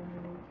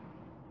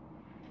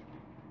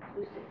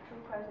 Through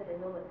Christ that they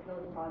know the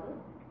Father.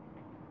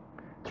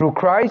 Through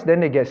Christ, then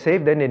they get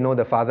saved, then they know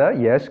the Father.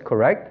 Yes,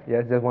 correct.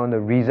 Yes, that's one of the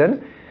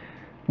reasons.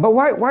 But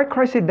why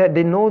Christ said that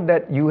they know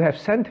that you have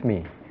sent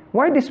me?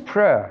 Why this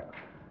prayer?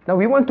 Now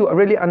we want to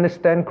really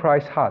understand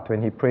Christ's heart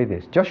when he prayed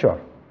this. Joshua.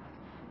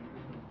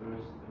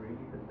 Verse 3,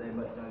 that they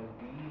might know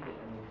thee,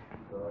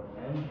 the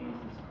only true God, and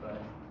Jesus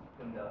Christ,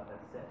 whom thou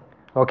hast sent.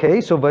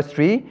 Okay, so verse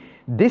 3,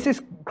 this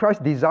is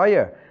Christ's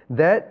desire,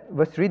 that,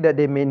 verse 3, that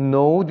they may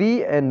know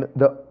thee,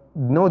 the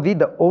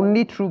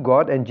only true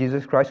God, and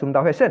Jesus Christ, whom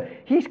thou hast sent.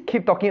 He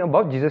keeps talking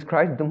about Jesus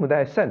Christ, whom thou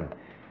hast sent.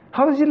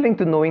 How is it linked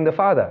to knowing the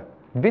Father?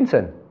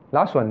 Vincent,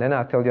 last one, then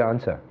I'll tell you the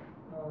answer.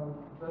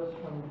 Verse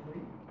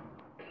 23.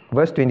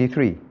 Verse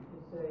 23. It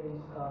says,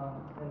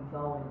 and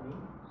thou in me.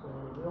 So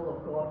the will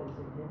of God is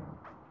in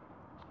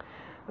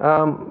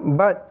him.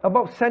 But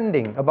about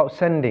sending.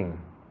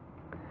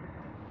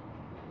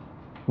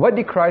 What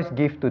did Christ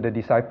give to the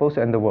disciples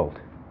and the world?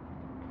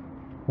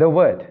 The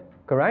Word,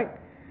 correct?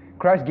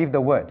 Christ gave the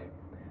Word.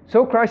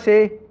 So Christ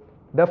say,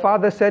 the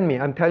Father sent me.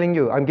 I'm telling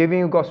you, I'm giving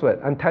you God's Word.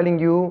 I'm telling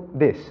you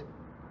this.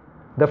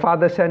 The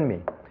Father sent me.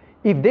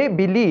 If they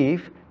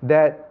believe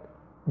that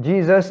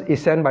Jesus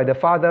is sent by the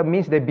Father,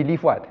 means they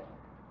believe what?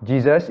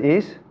 Jesus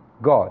is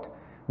God.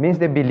 Means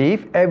they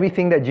believe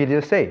everything that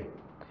Jesus said.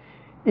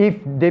 If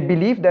they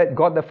believe that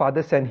God the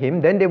Father sent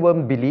him, then they will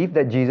believe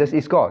that Jesus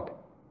is God.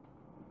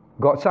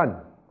 God's Son,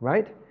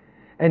 right?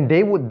 And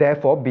they would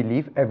therefore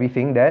believe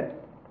everything that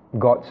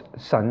God's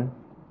Son,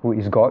 who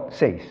is God,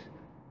 says.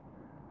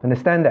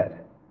 Understand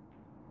that?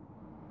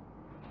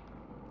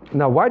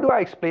 Now, why do I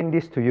explain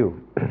this to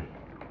you?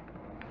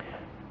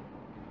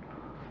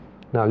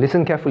 Now,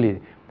 listen carefully.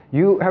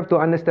 You have to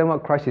understand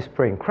what Christ is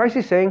praying. Christ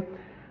is saying,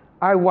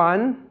 I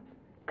want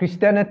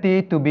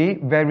Christianity to be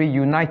very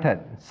united,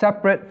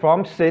 separate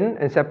from sin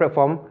and separate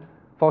from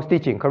false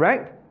teaching,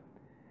 correct?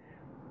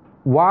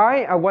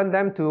 Why I want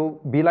them to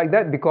be like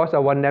that? Because I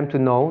want them to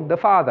know the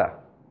Father.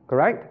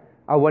 Correct?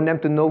 I want them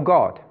to know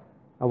God.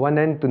 I want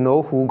them to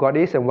know who God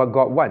is and what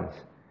God wants.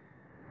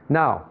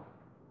 Now,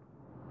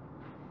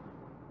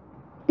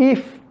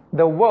 if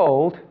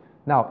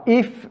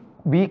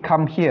we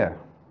come here,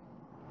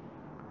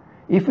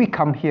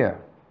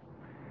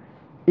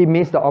 it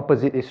means the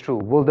opposite is true.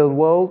 Will the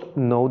world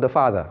know the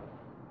Father?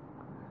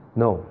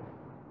 No.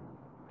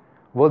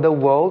 Will the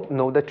world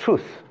know the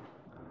truth?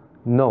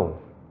 No.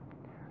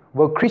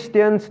 Will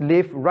Christians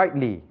live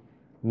rightly?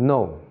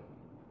 No.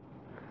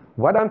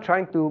 What I'm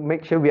trying to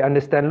make sure we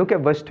understand, look at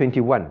verse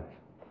 21.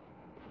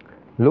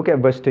 Look at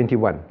verse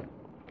 21.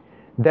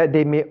 That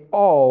they may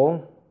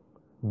all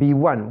be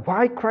one.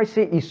 Why Christ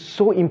said is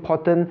so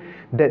important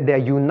that they're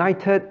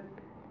united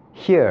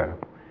here.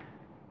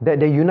 That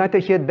they're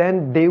united here,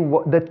 then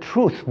the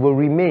truth will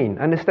remain.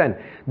 Understand?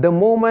 The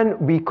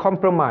moment we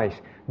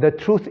compromise, the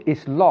truth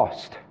is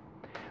lost.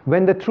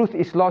 When the truth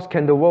is lost,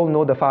 can the world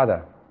know the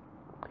Father?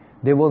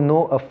 They will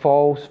know a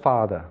false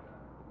father.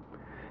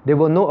 They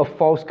will know a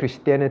false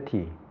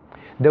Christianity.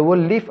 They will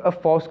live a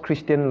false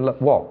Christian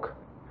walk.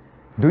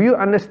 Do you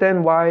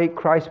understand why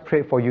Christ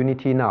prayed for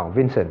unity now,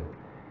 Vincent?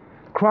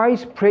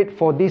 Christ prayed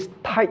for this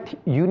tight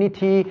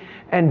unity,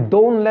 and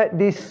don't let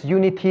this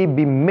unity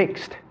be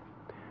mixed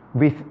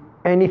with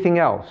anything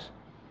else.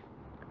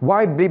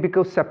 Why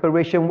biblical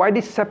separation? Why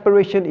this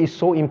separation is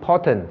so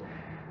important?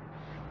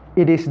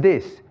 It is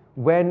this: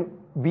 when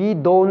we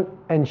don't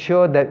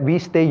ensure that we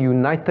stay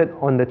united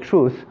on the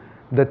truth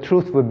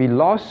will be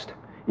lost.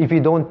 If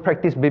you don't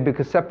practice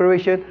biblical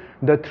separation,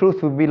 the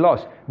truth will be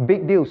lost.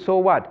 Big deal. So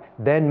what?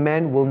 Then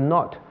man will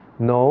not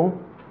know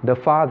the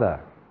Father.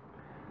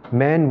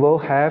 Man will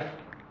have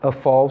a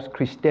false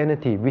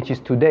Christianity, which is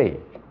today.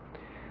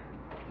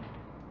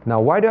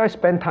 Now, why do I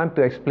spend time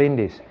to explain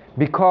this?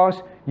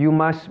 Because you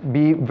must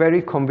be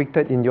very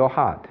convicted in your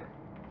heart.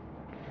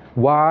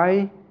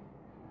 Why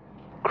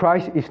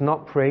Christ is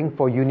not praying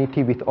for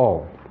unity with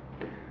all?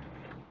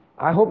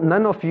 I hope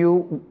none of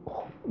you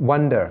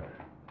wonder,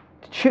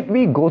 should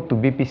we go to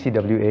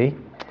BPCWA?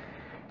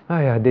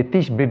 They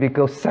teach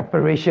biblical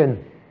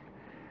separation.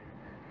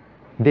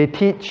 They're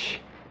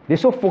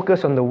so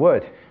focused on the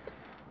word.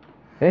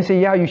 They say,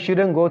 you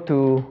shouldn't go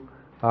to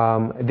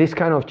this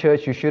kind of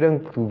church, you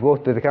shouldn't go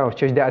to the kind of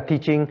church that are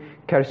teaching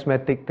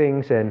charismatic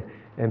things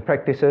and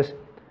practices.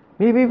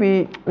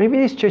 Maybe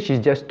this church is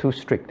just too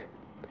strict.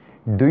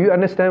 Do you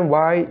understand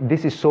why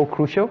this is so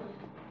crucial?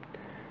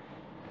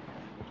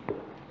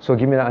 So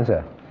give me the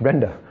answer.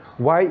 Brenda,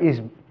 why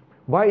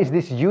is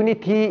this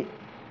unity,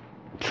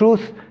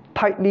 truth,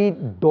 tightly,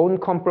 don't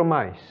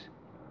compromise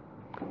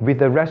with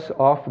the rest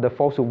of the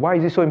falsehood? Why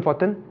is it so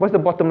important? What's the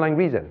bottom line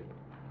reason?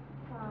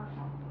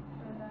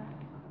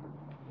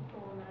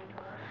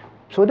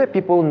 So that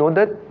people know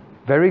that.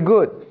 Very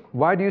good.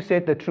 Why do you say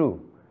the truth?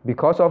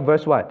 Because of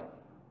verse what?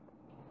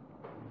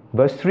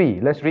 Verse 3.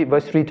 Let's read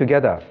verse 3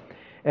 together.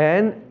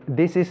 And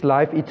this is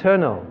life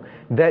eternal,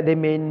 that they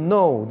may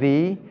know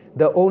thee,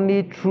 the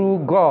only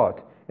true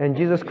God, and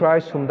Jesus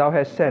Christ whom thou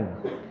hast sent.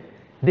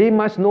 They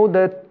must know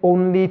the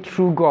only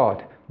true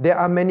God. There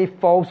are many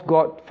false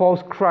gods,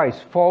 false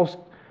Christ,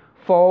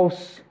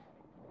 false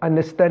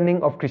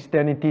understanding of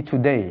Christianity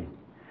today.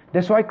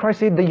 That's why Christ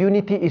said the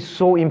unity is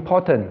so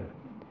important.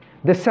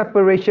 The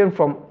separation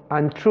from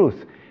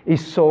untruth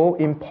is so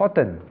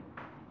important,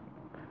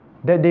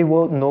 that they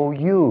will know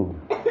you.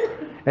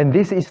 And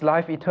this is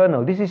life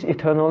eternal. This is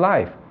eternal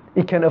life.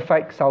 It can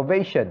affect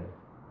salvation.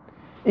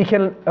 It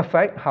can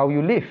affect how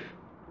you live.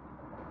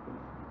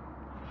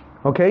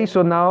 Okay,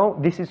 so now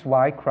this is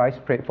why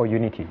Christ prayed for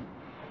unity.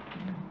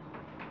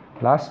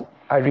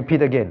 I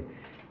repeat again.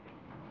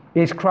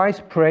 Is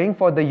Christ praying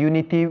for the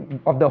unity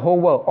of the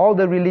whole world, all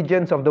the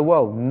religions of the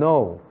world?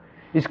 No.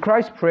 Is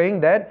Christ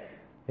praying that,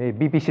 hey,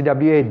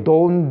 BPCWA,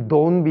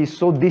 don't be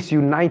so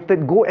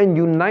disunited. Go and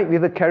unite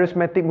with the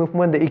charismatic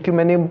movement, the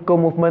ecumenical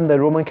movement, the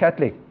Roman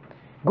Catholic.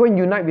 Go and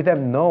unite with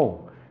them.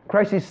 No.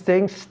 Christ is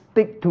saying,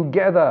 stick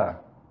together.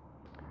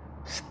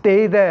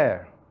 Stay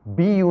there.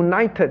 Be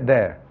united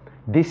there.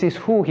 This is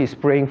who He's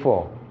praying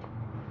for.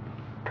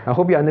 I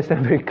hope you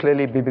understand very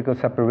clearly biblical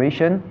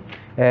separation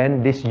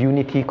and this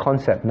unity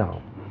concept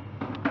now.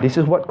 This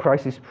is what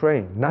Christ is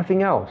praying.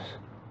 Nothing else.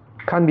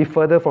 Can't be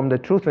further from the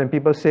truth when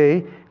people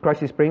say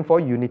Christ is praying for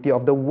unity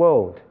of the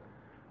world.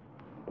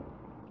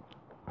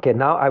 Okay,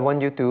 now I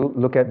want you to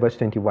look at verse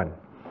 21.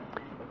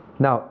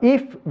 Now,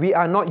 if we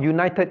are not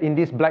united in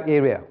this black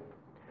area,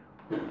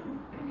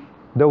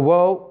 the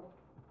world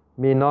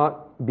may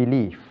not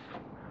believe.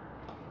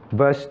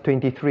 Verse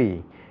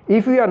 23.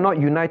 If we are not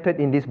united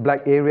in this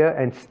black area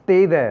and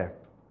stay there,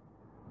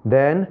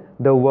 then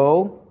the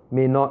world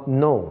may not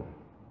know.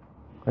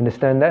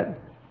 Understand that?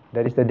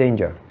 That is the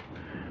danger.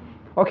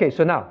 Okay,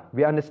 so now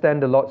we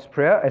understand the Lord's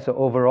Prayer as an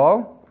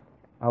overall.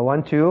 I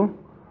want to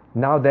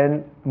now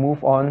then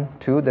move on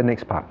to the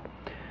next part.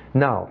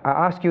 Now, I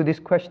ask you this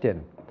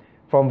question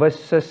from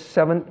verses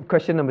 7,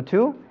 question number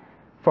 2,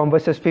 from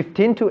verses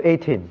 15 to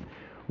 18.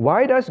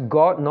 Why does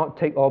God not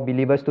take all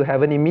believers to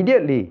heaven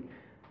immediately?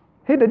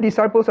 Hey, the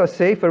disciples are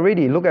safe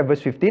already. Look at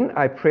verse 15.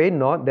 I pray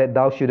not that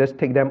thou shouldest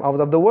take them out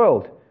of the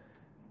world,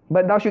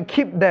 but thou should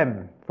keep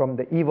them from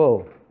the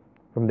evil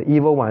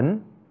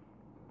one.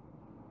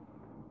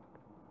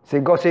 See,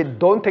 God said,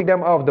 don't take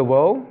them out of the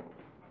world.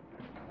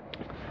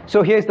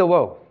 So here's the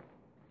world.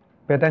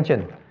 Pay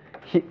attention.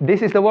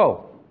 This is the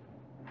world.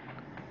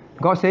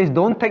 God says,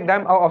 don't take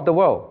them out of the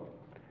world.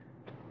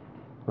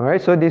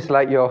 Alright, so this is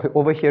like you're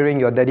overhearing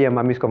your daddy and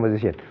mommy's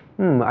conversation.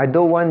 I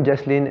don't want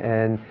Jaslyn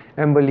and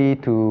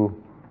Amberly to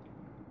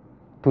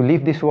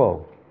leave this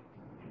world.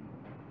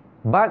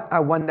 But I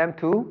want them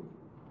to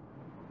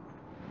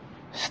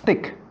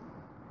stick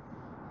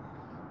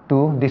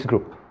to this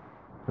group.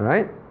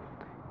 Alright?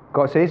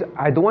 God says,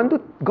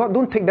 God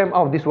don't take them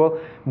out of this world,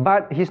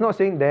 but He's not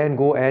saying then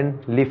go and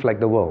live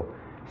like the world.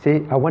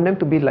 Say, I want them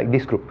to be like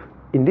this group,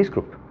 in this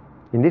group,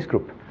 in this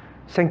group.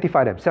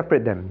 Sanctify them,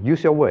 separate them,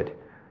 use your word.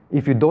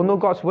 If you don't know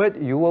God's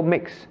word, you will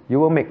mix, you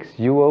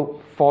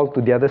will fall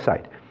to the other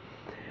side.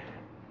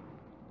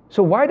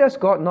 So why does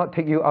God not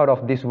take you out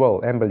of this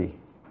world, Amberly?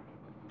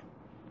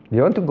 Do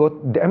you want to go,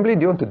 Amberly,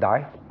 do you want to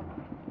die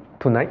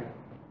tonight?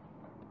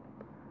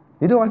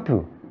 You don't want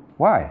to.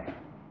 Why?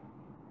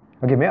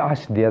 Okay, may I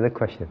ask the other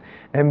question?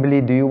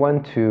 Amberly, do you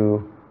want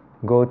to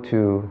go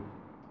to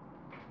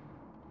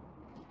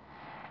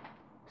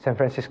San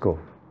Francisco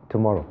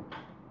tomorrow?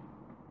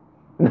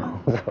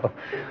 No. So,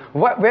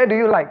 where do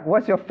you like?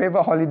 What's your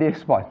favorite holiday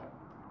spot?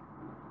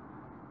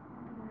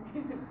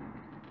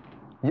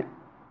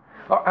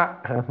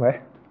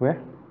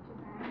 Where?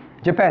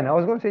 Japan. I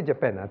was going to say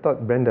Japan. I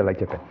thought Brenda liked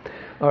Japan.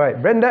 All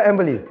right, Brenda,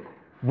 Emily,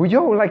 would you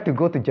all like to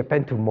go to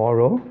Japan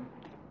tomorrow?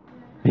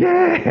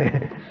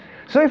 Yeah.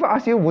 So if I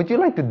ask you, would you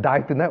like to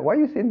die tonight? Why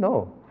you say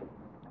no?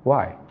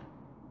 Why?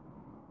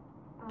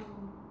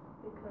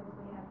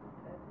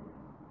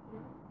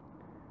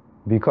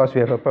 Because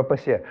we have a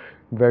purpose here.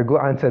 Very good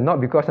answer. Not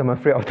because I'm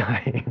afraid of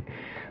dying.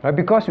 Right?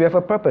 Because we have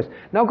a purpose.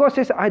 Now God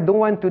says, I don't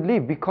want to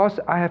live because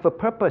I have a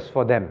purpose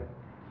for them.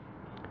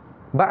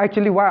 But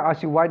actually, why I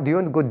ask you, why do you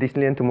want to go to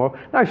Disneyland tomorrow?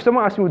 Now, if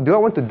someone asks me, do I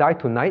want to die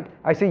tonight?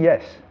 I say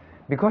yes.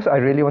 Because I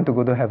really want to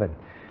go to heaven.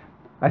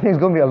 I think it's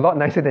going to be a lot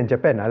nicer than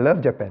Japan. I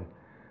love Japan.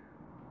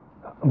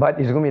 But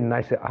it's going to be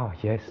nicer. Oh,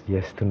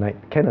 yes, tonight.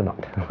 Can or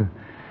not?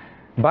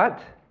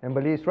 But,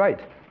 Emily is right.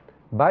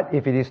 But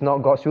if it is not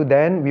God's will,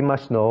 then we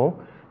must know,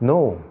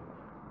 no,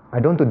 I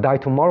don't want to die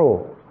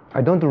tomorrow.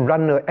 I don't want to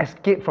run an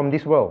escape from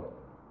this world.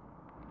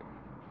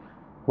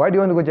 Why do you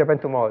want to go to Japan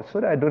tomorrow? So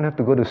that I don't have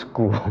to go to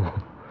school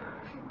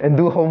and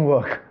do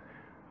homework.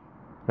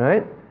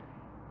 Right?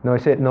 No, I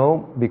said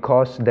no,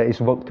 because there is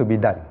work to be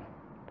done.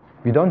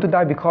 We don't want to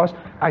die because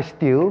I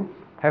still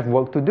have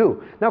work to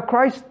do. Now,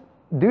 Christ,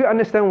 do you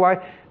understand why?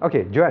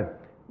 Okay, Joanne,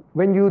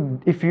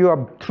 if you are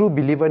a true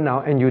believer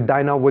now and you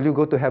die now, will you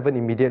go to heaven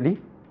immediately?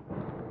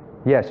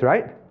 Yes,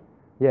 right?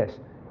 Yes.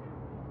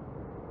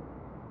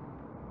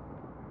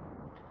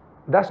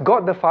 Does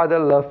God the Father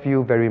love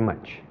you very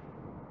much?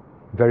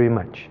 Very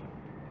much.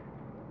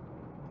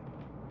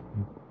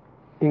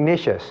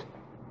 Ignatius,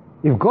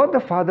 if God the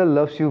Father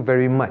loves you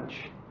very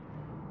much,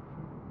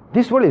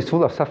 this world is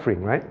full of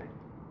suffering, right?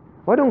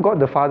 Why don't God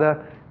the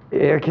Father,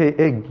 okay,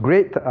 a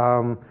great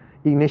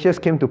Ignatius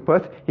came to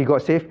Perth, he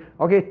got saved,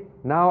 okay,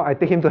 now I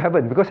take him to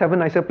heaven, because heaven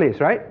is a nicer place,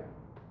 right?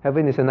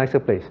 Heaven is a nicer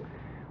place.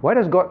 Why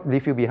does God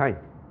leave you behind?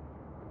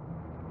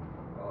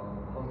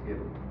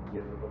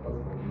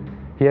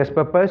 He has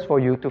purpose for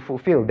you to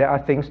fulfill. There are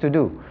things to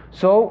do.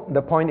 So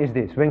the point is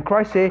this. When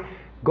Christ says,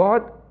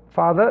 God,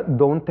 Father,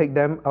 don't take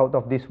them out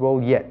of this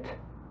world yet.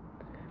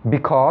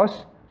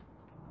 Because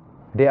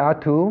there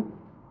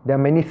are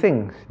many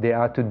things they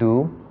are to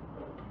do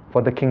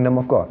for the kingdom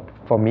of God.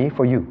 For me,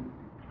 for you.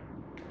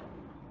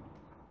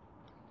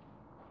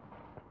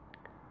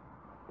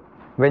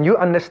 When you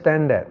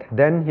understand that,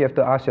 then you have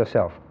to ask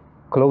yourself,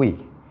 Chloe,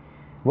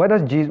 why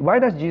does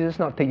Jesus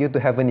not take you to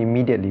heaven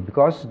immediately?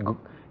 Because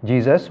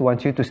Jesus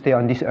wants you to stay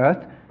on this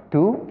earth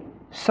to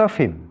serve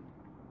Him.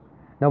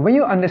 Now, when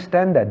you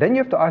understand that, then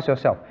you have to ask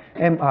yourself,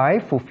 am I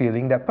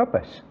fulfilling that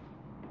purpose?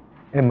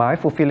 Am I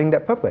fulfilling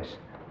that purpose?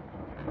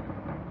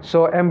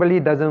 So,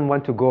 Amberly doesn't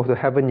want to go to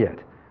heaven yet.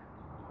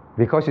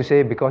 Because you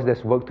say, because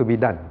there's work to be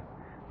done.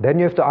 Then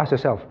you have to ask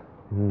yourself,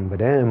 but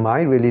then am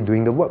I really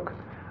doing the work?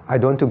 I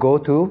don't want to go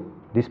to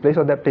this place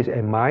or that place.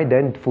 Am I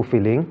then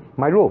fulfilling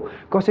my role?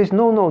 God says,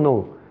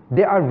 no.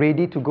 They are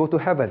ready to go to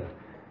heaven.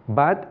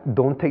 But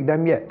don't take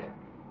them yet.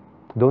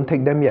 Don't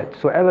take them yet.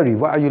 So, Ellery,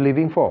 what are you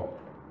living for?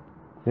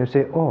 You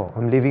say, oh,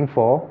 I'm living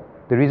for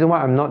the reason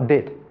why I'm not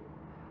dead.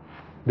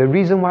 The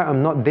reason why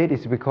I'm not dead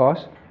is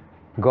because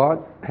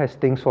God has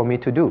things for me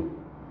to do.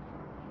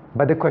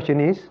 But the question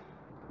is,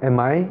 am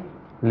I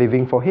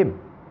living for Him?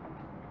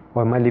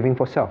 Or am I living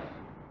for self?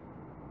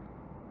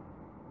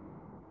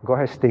 God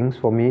has things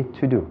for me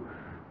to do.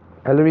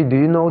 Ellery, do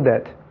you know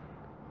that,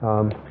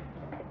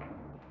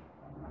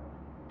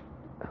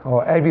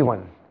 or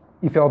everyone,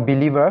 if you're a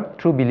believer,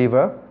 true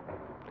believer,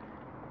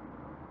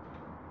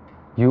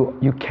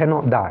 you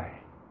cannot die.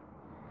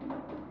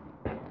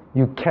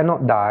 You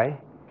cannot die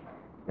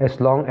as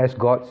long as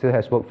God still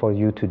has work for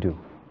you to do.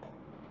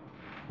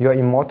 You are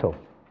immortal.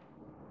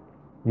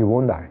 You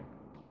won't die.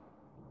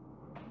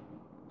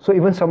 So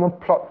even someone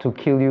plot to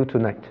kill you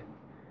tonight,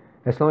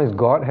 as long as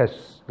God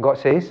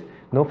says,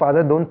 no,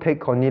 Father, don't take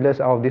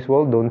Cornelius out of this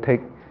world, don't take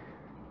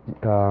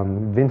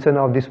Vincent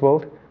out of this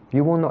world,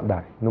 you will not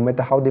die, no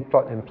matter how they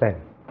plot and plan.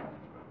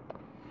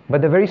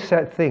 But the very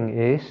sad thing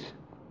is,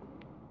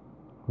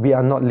 we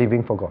are not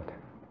living for God.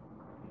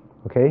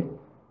 Okay?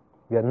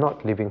 We are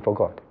not living for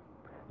God.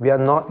 We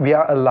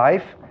are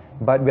alive,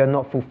 but we are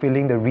not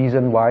fulfilling the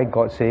reason why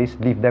God says,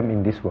 leave them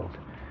in this world.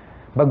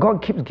 But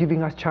God keeps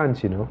giving us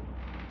chance, you know.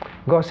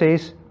 God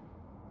says,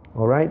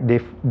 all right,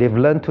 they've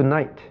learned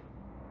tonight.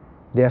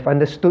 They have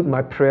understood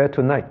my prayer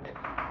tonight.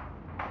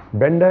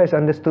 Brenda has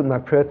understood my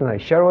prayer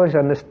tonight. Cheryl has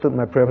understood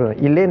my prayer tonight.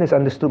 Elaine has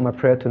understood my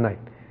prayer tonight.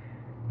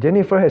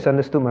 Jennifer has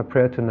understood my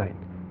prayer tonight.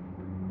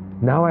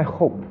 Now I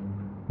hope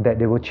that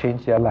they will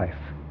change their life.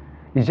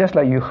 It's just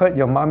like you heard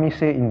your mommy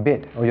say in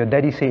bed, or your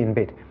daddy say in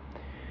bed,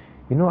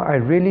 you know, I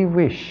really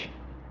wish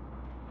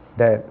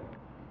that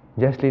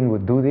Jaslyn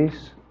would do this,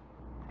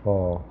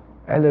 or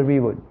Ellery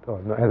would,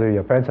 or no, Ellery,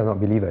 your parents are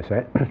not believers,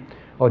 right?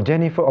 Or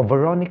Jennifer or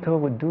Veronica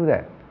would do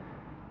that.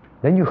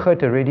 Then you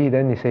heard already,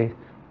 then you say,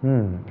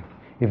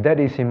 if that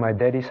is in my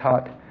daddy's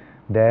heart,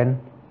 then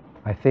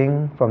I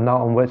think from now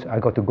onwards I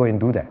got to go and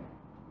do that.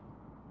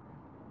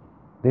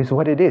 This is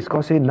what it is.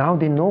 God said, now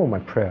they know my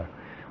prayer.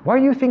 Why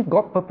do you think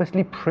God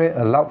purposely pray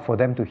aloud for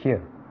them to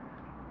hear?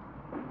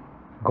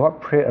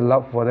 God pray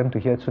aloud for them to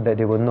hear so that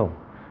they will know.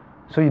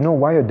 So you know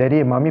why your daddy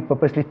and mommy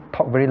purposely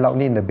talk very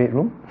loudly in the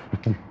bedroom?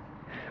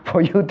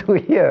 For you to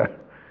hear.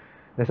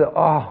 They say,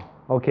 oh,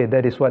 okay,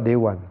 that is what they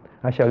want.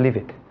 I shall live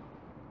it.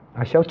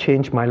 I shall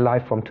change my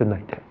life from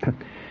tonight.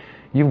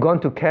 You've gone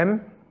to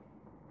camp.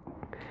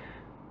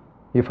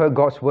 You've heard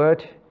God's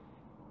word.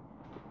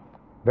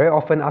 Very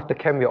often after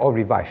camp, we're all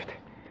revived.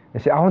 They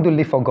say, I want to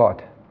live for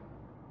God.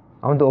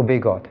 I want to obey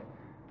God.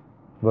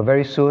 But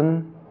very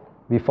soon,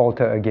 we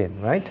falter again,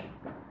 right?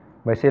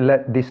 But I say,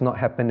 let this not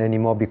happen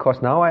anymore,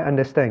 because now I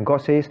understand.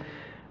 God says,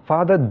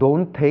 Father,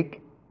 don't take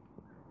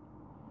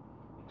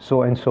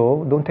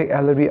so-and-so, don't take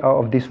Ellery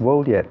out of this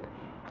world yet.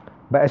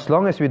 But as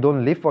long as we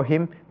don't live for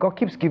Him, God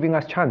keeps giving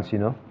us chance, you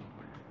know.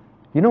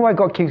 You know why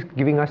God keeps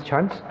giving us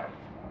chance?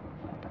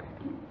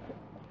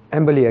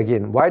 Amberly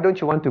again, why don't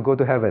you want to go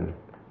to heaven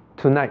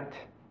tonight?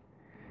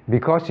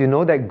 Because you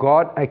know that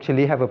God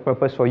actually have a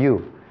purpose for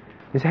you.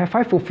 You say, have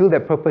I fulfilled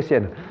that purpose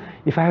yet?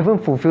 If I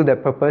haven't fulfilled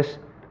that purpose,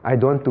 I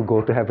don't want to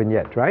go to heaven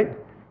yet, right?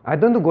 I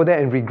don't want to go there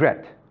and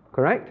regret,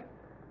 correct?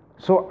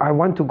 So I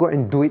want to go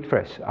and do it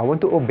first. I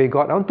want to obey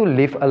God. I want to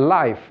live a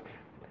life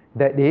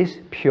that is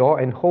pure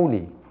and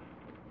holy.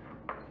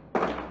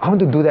 I want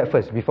to do that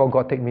first before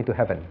God take me to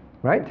heaven,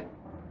 right?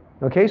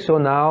 Okay, so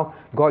now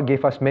God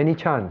gave us many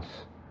chances.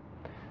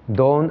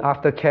 Don't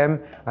after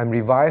camp, I'm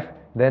revived.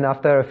 Then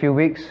after a few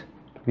weeks,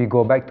 we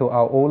go back to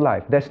our old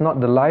life. That's not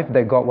the life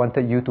that God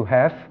wanted you to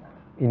have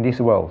in this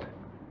world.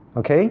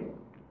 Okay?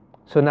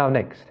 So now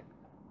next.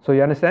 So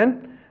you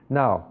understand?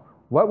 Now,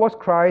 what was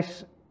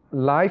Christ's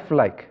life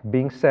like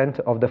being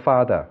sent of the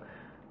Father?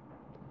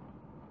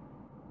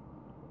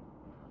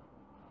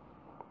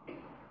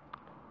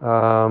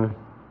 Verse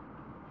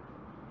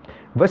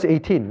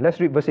 18. Let's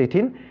read verse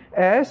 18.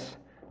 As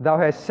thou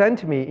hast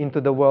sent me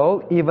into the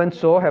world, even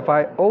so have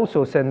I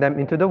also sent them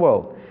into the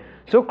world.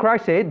 So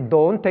Christ said,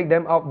 don't take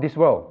them out of this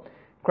world.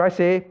 Christ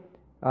said,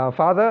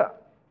 Father,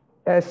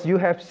 as you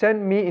have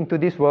sent me into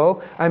this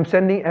world, I'm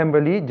sending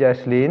Amberly,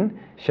 Jaslyn,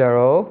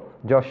 Cheryl,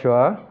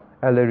 Joshua,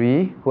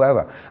 Ellery,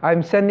 whoever.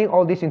 I'm sending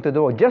all this into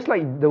the world, just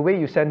like the way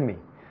you send me.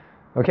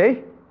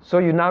 Okay? So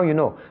now you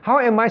know. How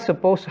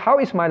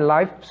is my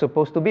life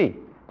supposed to be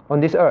on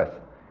this earth?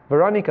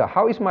 Veronica,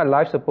 how is my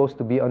life supposed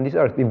to be on this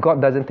earth if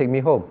God doesn't take me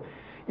home?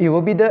 It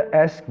will be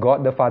as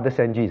God the Father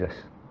sent Jesus.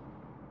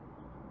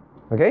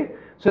 Okay?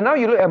 So now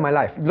you look at my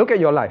life. Look at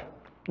your life.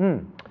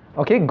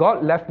 Okay,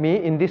 God left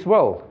me in this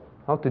world.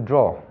 How to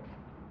draw?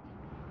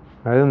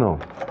 I don't know.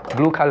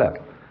 Blue color.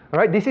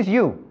 Alright, this is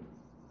you.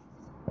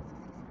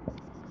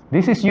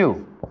 This is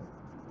you.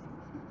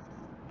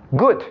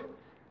 Good.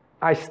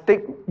 I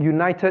stick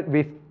united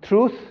with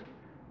truth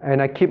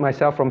and I keep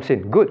myself from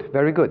sin. Good,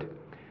 very good.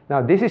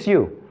 Now this is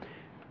you.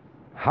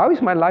 How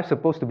is my life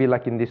supposed to be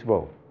like in this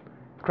world?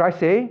 Christ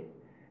say,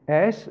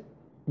 as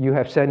you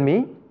have sent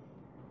me,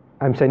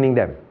 I'm sending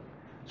them.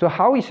 So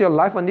how is your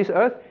life on this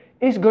earth?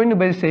 It's going to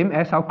be the same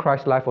as how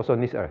Christ's life was on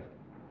this earth.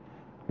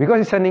 Because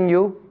He's sending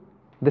you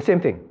the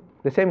same thing,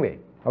 the same way.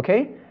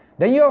 Okay?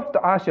 Then you have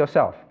to ask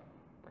yourself,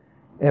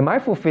 am I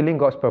fulfilling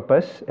God's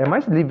purpose? Am I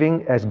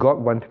living as God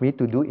wants me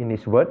to do in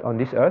His word on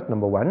this earth?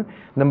 Number one.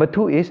 Number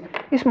two is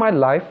my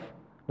life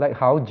like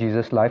how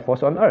Jesus' life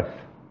was on earth?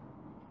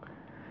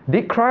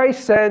 Did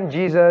Christ send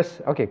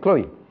Jesus... Okay,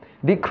 Chloe.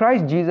 Did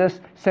Christ Jesus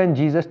send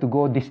Jesus to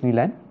go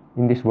Disneyland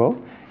in this world?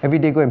 Every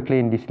day go and play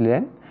in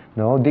Disneyland?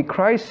 No. Did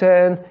Christ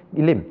send...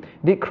 Elim.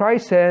 Did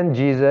Christ send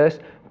Jesus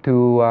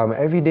to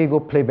every day go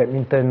play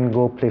badminton,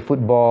 go play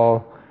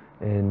football,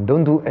 and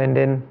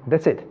then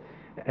that's it?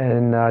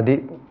 And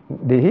did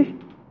He?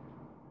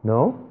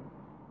 No.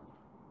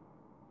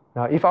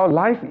 Now, if our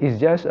life is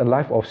just a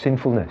life of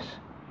sinfulness,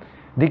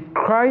 did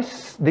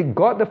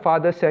God the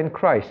Father send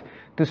Christ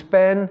to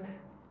spend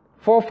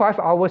 4 or 5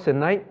 hours a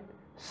night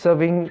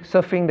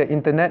surfing the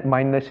internet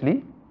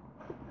mindlessly,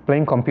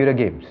 playing computer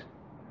games?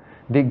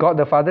 Did God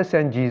the Father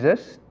send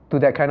Jesus to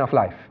that kind of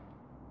life?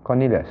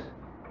 Cornelius?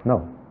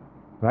 No.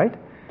 Right?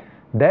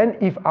 Then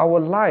if our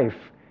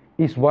life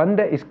is one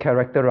that is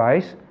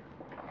characterized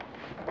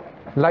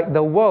like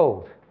the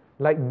world,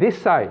 like this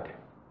side,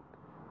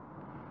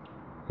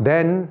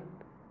 then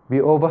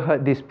we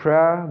overheard this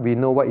prayer, we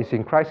know what is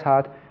in Christ's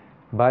heart,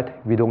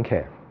 but we don't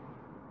care.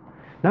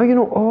 Now you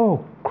know,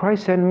 oh,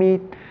 Christ sent me,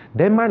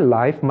 then my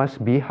life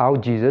must be how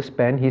Jesus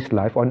spent his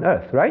life on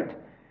earth, right?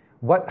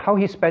 How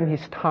he spent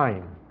his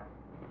time.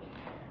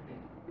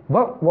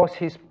 What was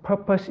his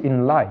purpose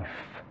in life?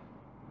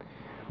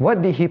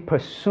 What did he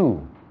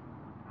pursue?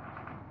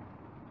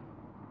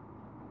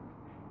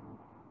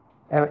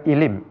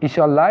 Elim, is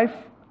your life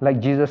like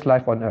Jesus'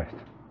 life on earth?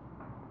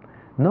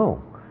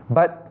 No.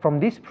 But from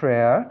this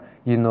prayer,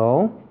 you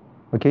know,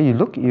 okay, you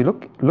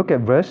look at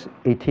verse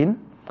 18.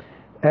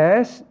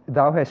 As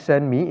thou hast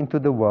sent me into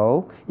the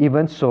world,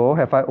 even so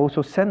have I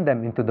also sent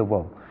them into the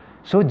world.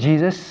 So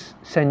Jesus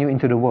sent you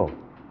into the world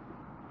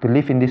to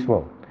live in this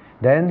world.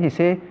 Then he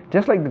said,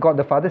 just like God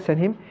the Father sent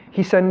him,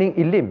 he's sending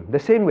Elim the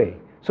same way.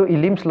 So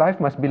Elim's life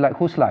must be like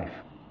whose life?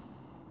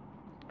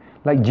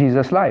 Like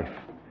Jesus' life.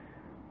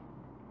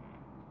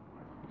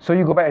 So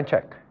you go back and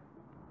check.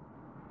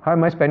 How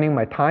am I spending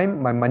my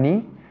time, my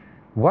money?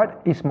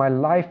 What is my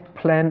life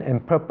plan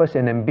and purpose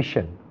and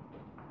ambition?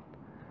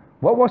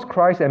 What was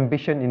Christ's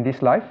ambition in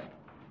this life?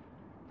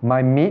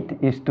 My meat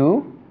is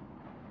to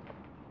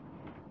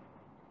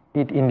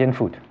eat Indian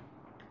food.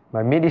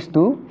 My meat is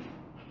to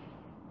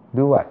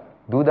do what?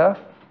 Do the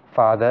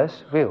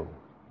Father's will.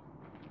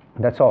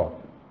 That's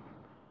all.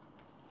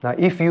 Now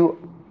if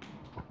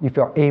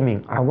you're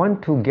aiming, I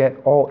want to get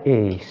all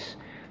A's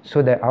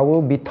so that I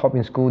will be top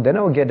in school, then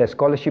I will get that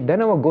scholarship,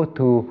 then I will go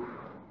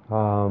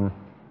to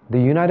the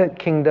United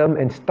Kingdom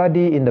and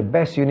study in the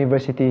best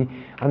university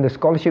under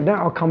scholarship, then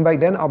I'll come back,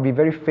 then I'll be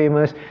very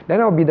famous, then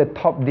I'll be the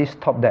top this,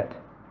 top that.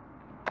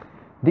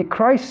 Did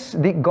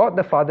God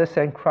the Father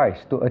send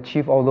Christ to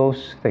achieve all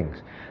those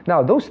things?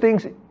 Now, those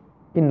things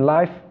in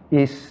life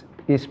is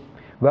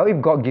well, if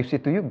God gives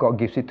it to you, God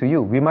gives it to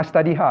you. We must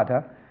study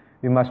hard.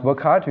 We must work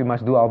hard. We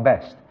must do our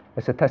best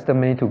as a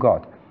testimony to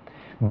God.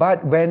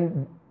 But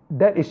when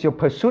that is your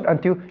pursuit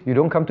until you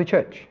don't come to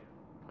church,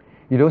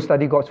 you don't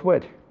study God's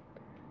word,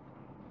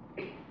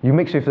 you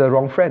mix with the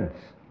wrong friends,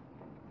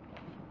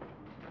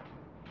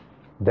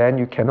 then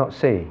you cannot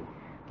say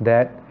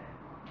that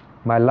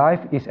my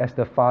life is as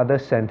the Father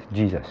sent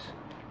Jesus.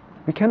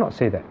 We cannot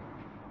say that.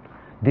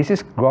 This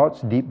is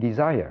God's deep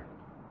desire.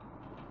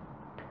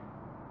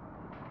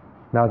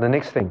 Now the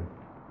next thing.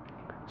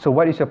 So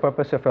what is your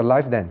purpose of your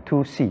life then?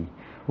 2C.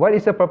 What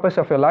is the purpose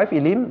of your life,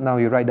 Elim? Now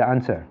you write the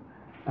answer.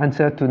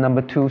 Answer to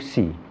number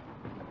 2C.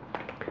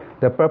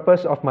 The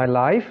purpose of my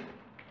life.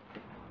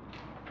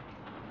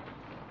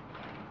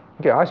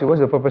 Okay, I ask you, what's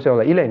the purpose of your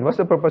life? Elaine, what's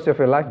the purpose of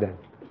your life then?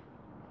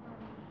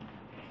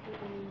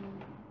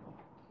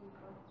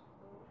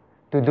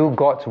 To do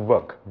God's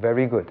work.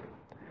 Very good.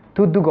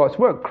 To do God's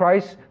work.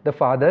 God the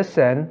Father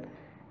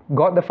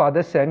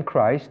sent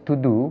Christ to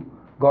do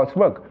God's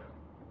work.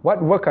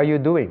 What work are you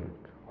doing?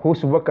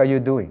 Whose work are you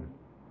doing?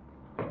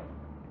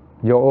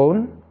 Your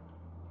own?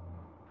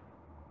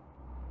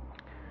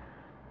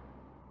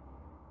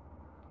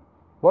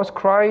 Was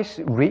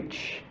Christ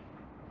rich?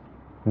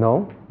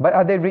 No. But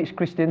are there rich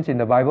Christians in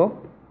the Bible?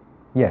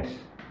 Yes.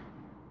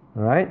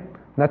 Alright?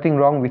 Nothing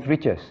wrong with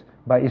riches.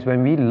 But it's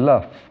when we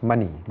love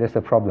money. That's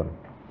the problem.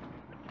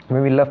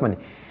 When we love money.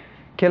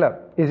 Caleb,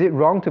 is it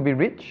wrong to be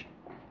rich?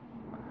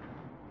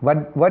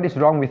 What is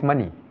wrong with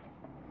money?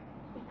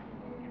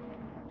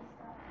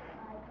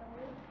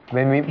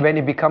 When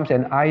it becomes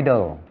an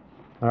idol,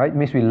 alright,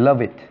 means we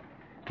love it.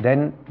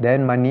 Then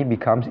money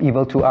becomes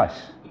evil to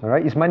us.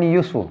 Alright? Is money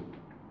useful?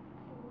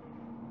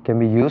 Can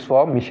be used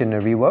for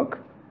missionary work,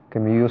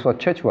 can be used for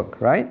church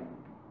work, right?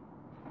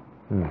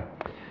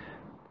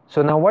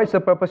 So now what is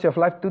the purpose of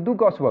life? To do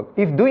God's work.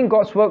 If doing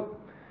God's work,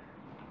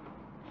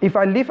 if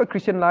I live a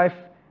Christian life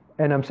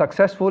and I'm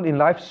successful in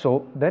life,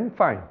 so then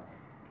fine.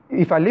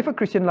 If I live a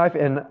Christian life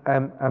and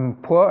I'm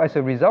poor as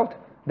a result,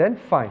 then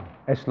fine,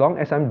 as long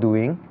as I'm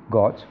doing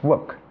God's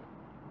work.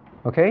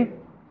 Okay?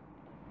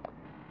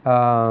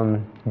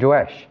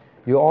 Joash,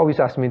 you always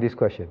ask me this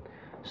question.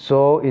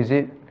 So is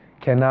it,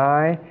 can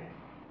I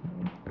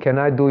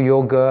do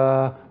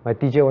yoga? My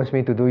teacher wants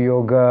me to do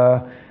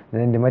yoga.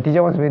 Then my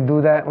teacher wants me to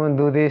do that, I want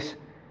to do this.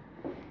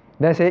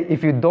 Then I say,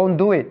 if you don't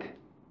do it,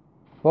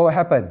 what will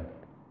happen?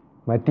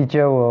 My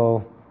teacher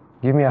will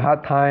give me a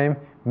hard time.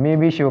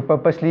 Maybe she will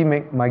purposely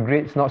make my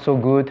grades not so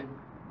good.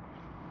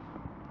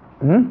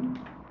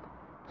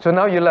 So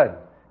now you learn.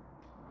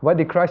 What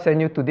did Christ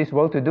send you to this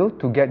world to do?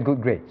 To get good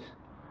grades.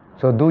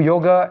 So do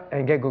yoga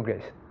and get good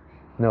grades.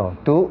 No,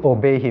 to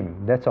obey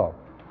Him. That's all.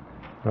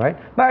 Right?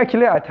 But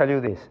actually I tell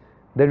you this.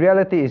 The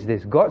reality is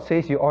this. God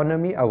says you honor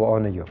me, I will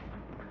honor you.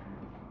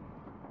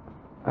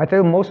 I tell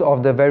you, most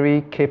of the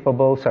very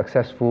capable,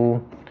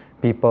 successful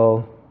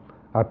people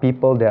are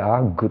people that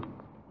are good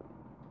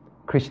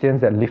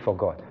Christians that live for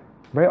God.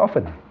 Very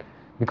often.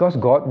 Because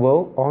God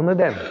will honor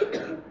them.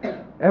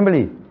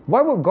 Emily,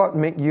 why would God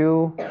make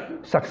you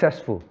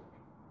successful?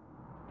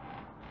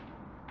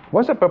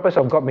 What's the purpose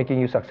of God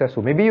making you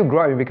successful? Maybe you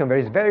grow up and become a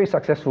very, very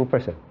successful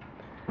person.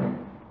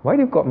 Why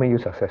did God make you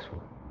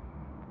successful?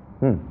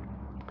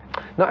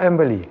 Not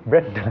Emily,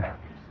 Brenda.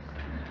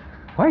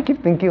 Why I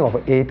keep thinking of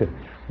A to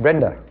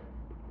Brenda?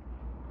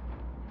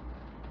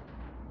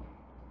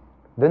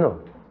 Don't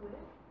know.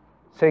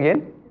 Say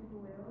again?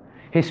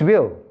 His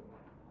will.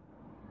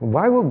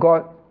 Why would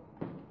God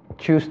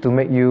choose to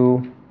make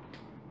you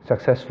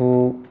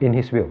successful in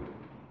His will?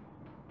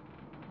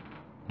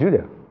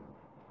 Julia,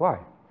 why?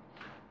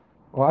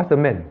 Or ask the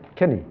men,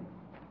 Kenny.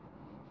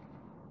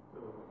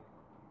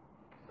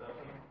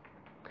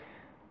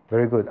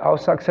 Very good. Our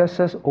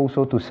successors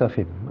also to serve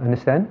Him.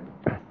 Understand?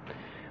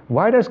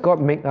 Why does God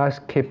make us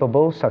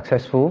capable,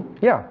 successful?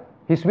 Yeah,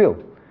 His will.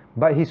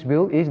 But His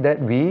will is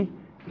that we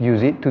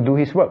use it to do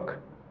His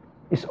work.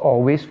 It's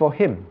always for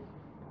Him.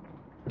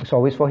 It's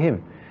always for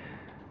Him.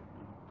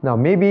 Now,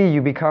 maybe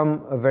you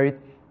become a very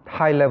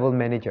high-level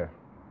manager.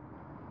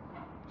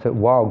 So,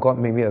 wow, God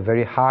made me a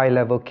very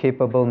high-level,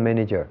 capable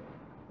manager.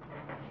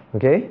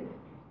 Okay?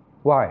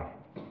 Why?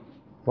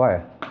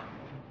 Why?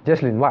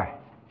 Jocelyn, why?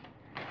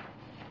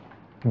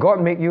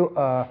 God made you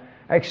an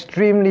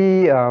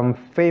extremely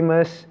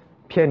famous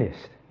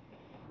pianist.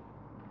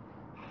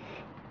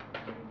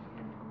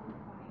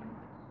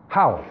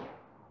 How?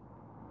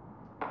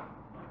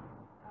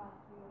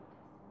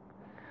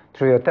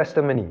 Through your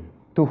testimony.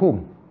 To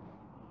whom?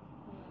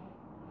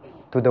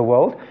 To the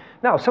world.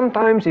 Now,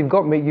 sometimes if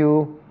God made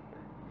you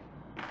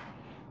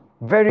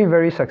very,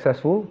 very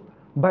successful,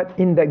 but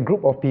in that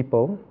group of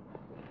people,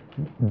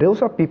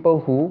 those are people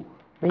who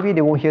maybe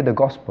they won't hear the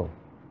gospel.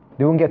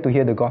 They won't get to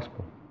hear the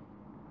gospel.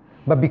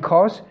 But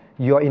because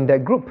you're in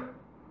that group,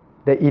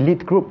 the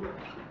elite group,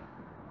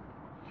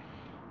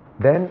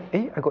 then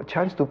I got a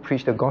chance to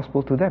preach the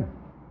gospel to them.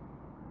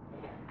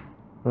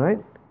 Right?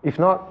 If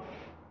not,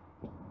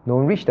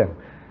 don't reach them.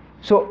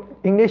 So,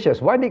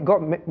 Ignatius, why did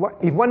God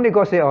if one day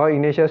God say, oh,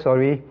 Ignatius,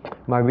 sorry,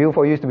 my will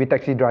for you is to be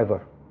taxi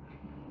driver.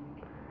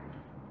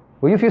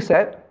 Will you feel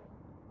sad?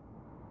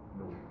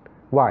 No.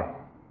 Why?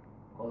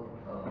 Because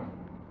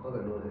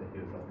I know that He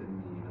will sustain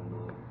me even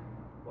though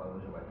whatever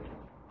job I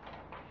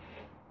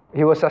take.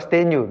 He will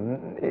sustain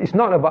you. It's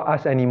not about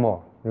us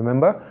anymore.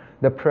 Remember?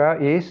 The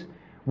prayer is,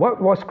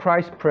 what was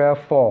Christ's prayer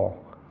for?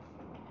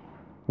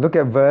 Look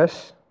at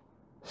verse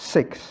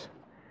 6.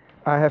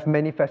 I have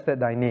manifested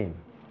thy name.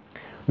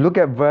 Look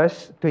at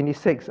verse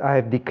 26. I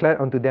have declared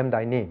unto them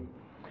thy name.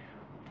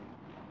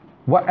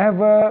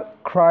 Whatever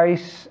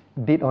Christ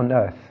did on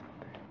earth,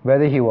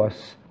 whether he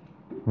was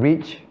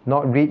rich,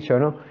 not rich,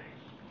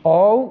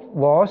 all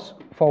was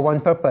for one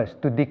purpose,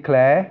 to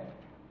declare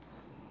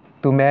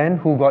to man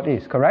who God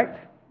is, correct?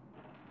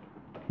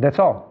 That's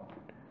all.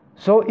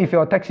 So if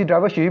you're a taxi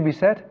driver, should you be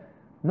sad?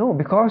 No,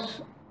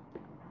 because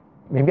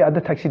maybe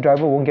other taxi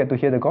driver won't get to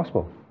hear the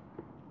gospel.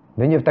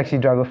 Then you have taxi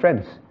driver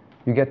friends.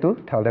 You get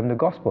to tell them the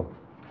gospel.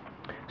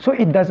 So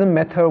it doesn't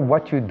matter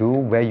what you do,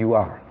 where you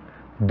are.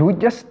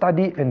 Just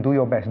study and do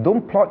your best.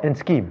 Don't plot and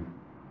scheme.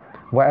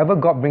 Whatever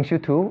God brings you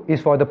to is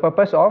for the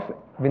purpose of,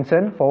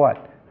 Vincent, for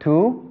what?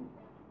 To?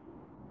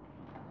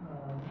 Be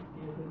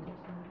a good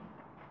testimony.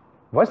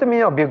 What's the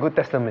meaning of be a good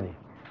testimony?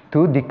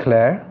 To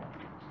declare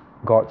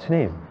God's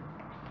name.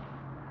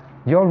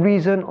 Your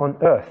reason on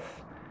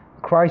earth.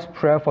 Christ's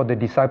prayer for the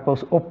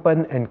disciples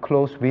open and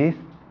close with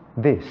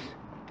this.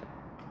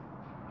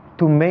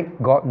 To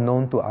make God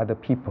known to other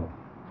people.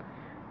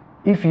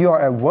 If you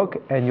are at work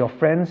and your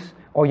friends,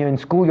 or you're in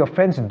school, your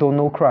friends don't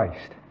know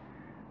Christ,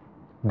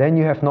 then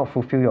you have not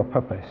fulfilled your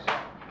purpose.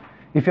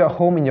 If you're at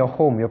home in your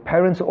home, your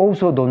parents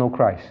also don't know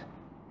Christ,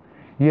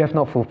 you have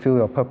not fulfilled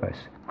your purpose.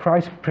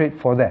 Christ prayed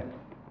for that.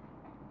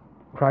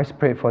 Christ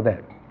prayed for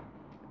that.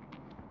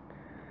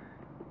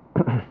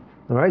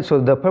 Alright,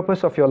 so the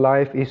purpose of your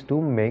life is to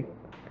make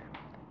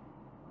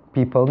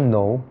people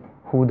know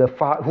who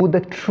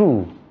the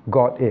true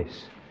God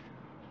is.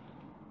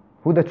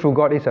 Who the true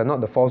God is and not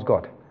the false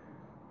God.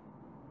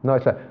 No,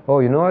 it's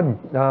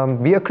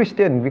like, be a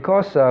Christian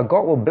because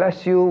God will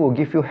bless you, will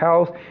give you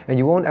health, and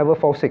you won't ever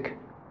fall sick.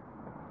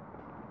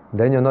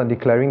 Then you're not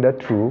declaring the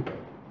true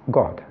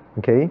God.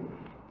 Okay?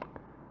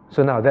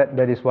 So now that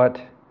is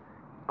what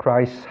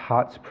Christ's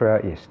heart's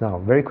prayer is. Now,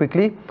 very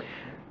quickly,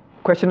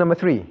 question number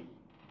 3.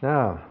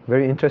 Now,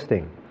 very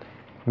interesting.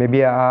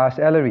 Maybe I ask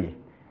Ellery.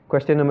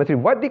 Question number 3.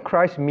 What did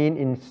Christ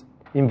mean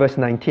in verse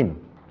 19?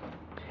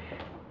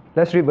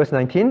 Let's read verse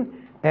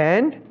 19.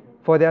 And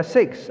for their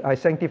sakes I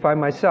sanctify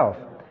myself,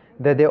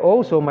 that they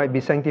also might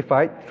be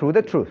sanctified through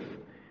the truth.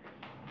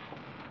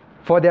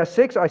 For their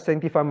sakes I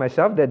sanctify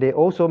myself, that they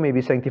also may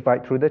be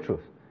sanctified through the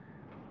truth.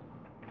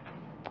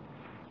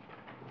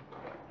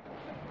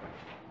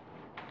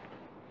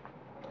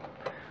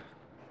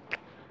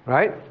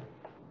 Right?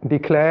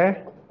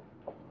 Declare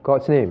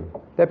God's name.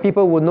 That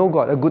people will know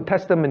God, a good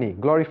testimony,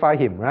 glorify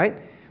Him, right?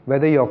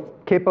 Whether you're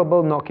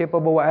capable, not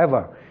capable,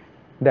 whatever.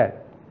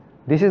 That.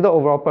 This is the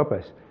overall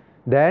purpose.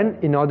 Then,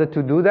 in order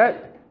to do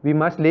that, we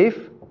must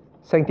live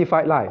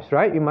sanctified lives,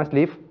 right? We must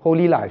live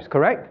holy lives,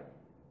 correct?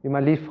 We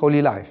must live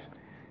holy lives.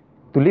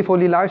 To live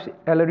holy lives,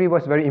 Ellery,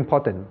 was very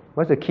important.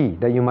 What's the key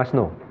that you must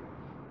know?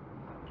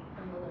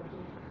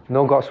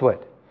 Know God's word.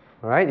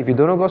 Alright? If you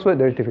don't know God's word,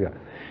 very difficult.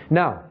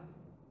 Now,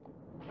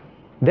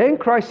 then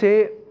Christ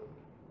said,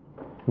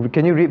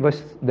 can you read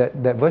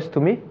that verse to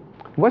me?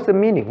 What's the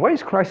meaning? What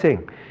is Christ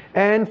saying?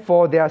 And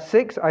for their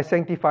sakes I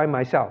sanctify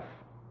myself.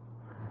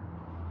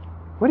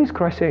 What is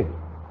Christ saying?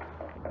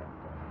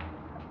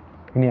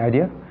 Any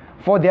idea?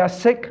 For their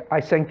sake I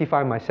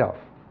sanctify myself.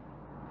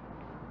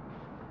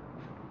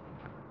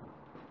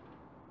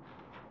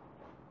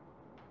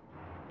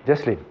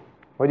 Jocelyn,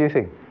 what do you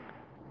think? Is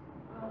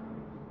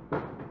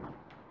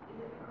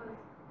it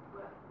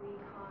because we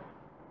can't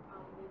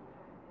live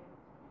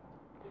perfect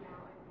in our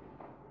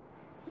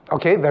own?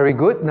 Okay, very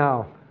good.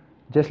 Now,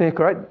 Jocelyn is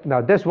correct.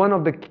 Now, that's one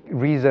of the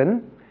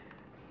reason.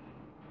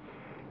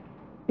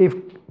 If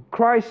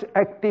Christ's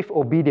active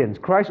obedience,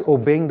 Christ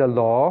obeying the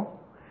law,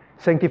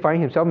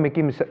 sanctifying himself,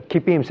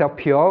 keeping himself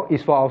pure,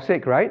 is for our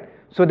sake, right?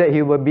 So that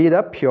he will be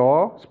the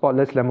pure,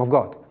 spotless Lamb of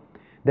God.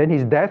 Then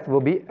his death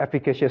will be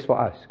efficacious for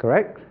us,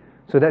 correct?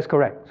 So that's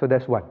correct. So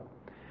that's one.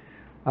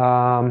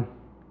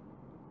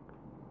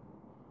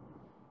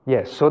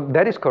 Yes, so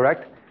that is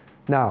correct.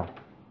 Now,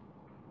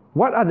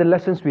 what are the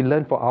lessons we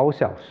learn for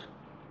ourselves?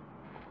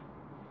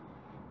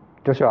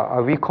 Joshua,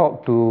 are we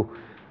called to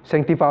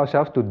sanctify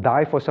ourselves, to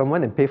die for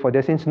someone and pay for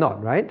their sins?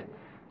 Not, right?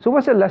 So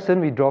what's the lesson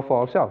we draw for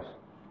ourselves?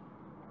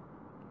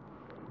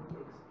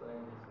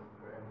 Explain this in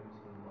prayer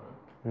meeting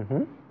 1.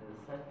 Mm-hmm.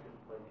 The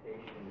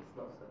sanctification is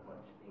not so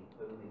much being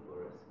holy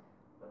for us,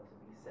 but to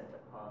be set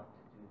apart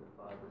to do the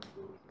Father's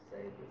will to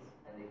save us,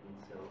 and even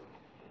so,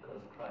 because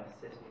Christ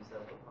set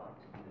himself apart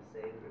to be the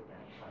Saviour at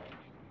that time,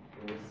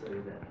 it was so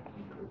that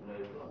he could know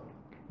God.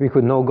 We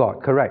could know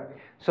God, correct.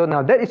 So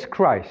now that is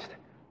Christ.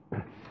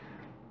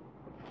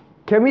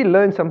 Can we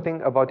learn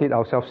something about it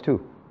ourselves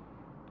too?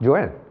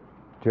 Joanna.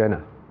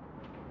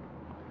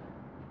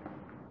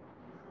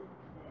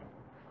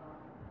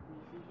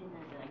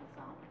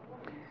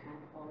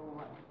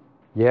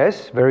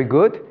 Yes, very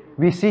good.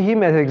 We see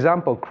him as an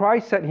example.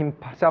 Christ set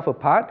himself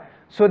apart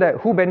so that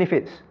who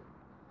benefits?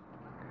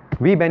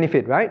 We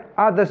benefit, right?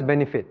 Others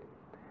benefit.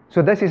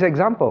 So that's his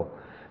example.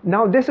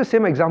 Now, there's the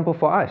same example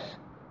for us.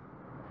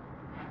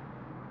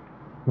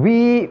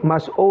 We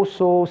must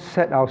also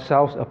set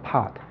ourselves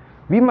apart.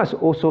 We must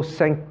also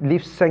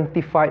live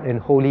sanctified and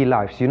holy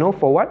lives. You know,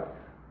 for what?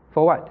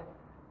 For what?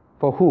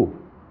 For who?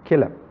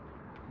 Caleb.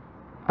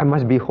 I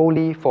must be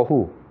holy for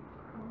who?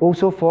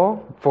 Also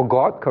for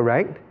God,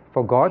 correct?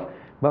 For God,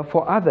 but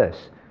for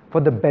others.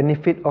 For the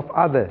benefit of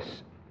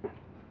others.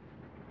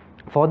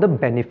 For the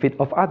benefit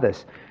of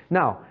others.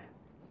 Now,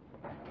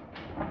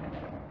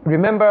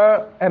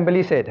 remember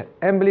Amberly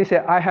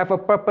said, I have a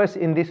purpose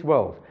in this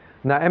world.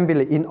 Now,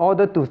 Amberly, in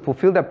order to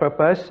fulfill that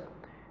purpose,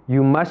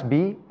 you must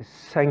be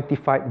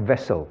sanctified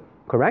vessel,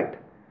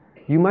 correct?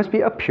 You must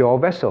be a pure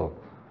vessel.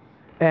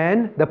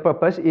 And the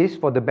purpose is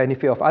for the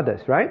benefit of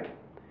others, right?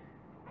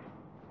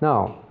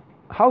 Now,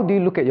 how do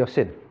you look at your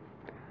sin?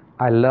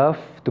 I love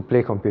to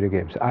play computer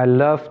games. I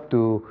love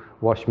to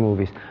watch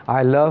movies.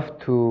 I love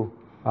to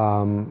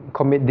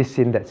commit this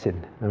sin, that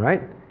sin, all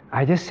right?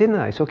 I just sin,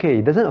 it's okay.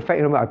 It doesn't affect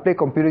anybody. I play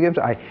computer games.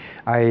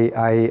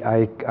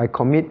 I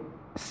commit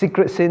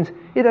secret sins.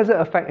 It doesn't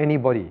affect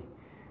anybody.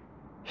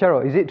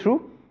 Cheryl, is it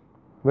true?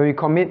 When we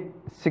commit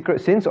secret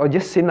sins or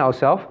just sin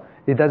ourselves,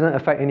 it doesn't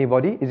affect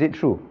anybody. Is it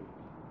true?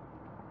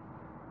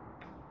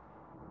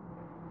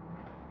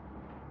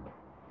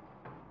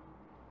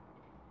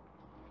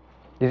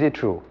 Is it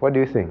true? What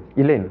do you think?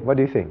 Elaine, what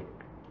do you think?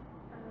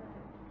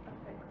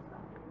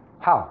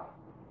 How?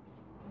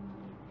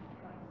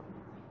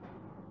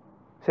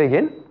 Say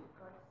again?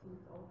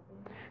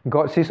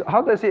 God sees.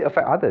 How does it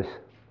affect others?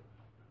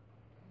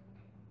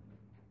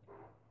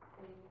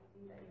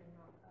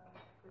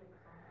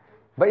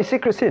 But it's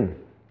secret sin.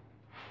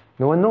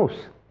 No one knows.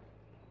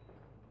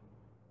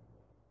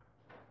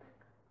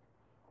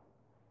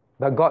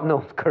 But God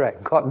knows,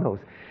 correct. God knows.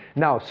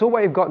 Now, so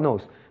what if God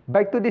knows?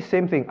 Back to this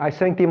same thing. I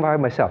sanctify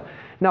myself.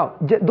 Now,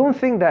 don't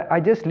think that I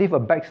just live a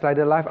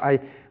backslider life. I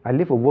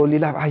live a worldly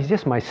life. I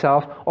just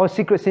myself. All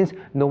secret sins,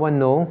 no one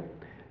knows.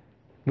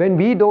 When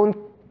we don't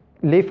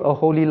live a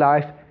holy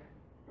life,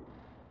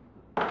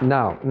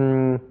 now,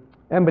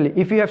 Emily,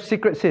 if you have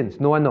secret sins,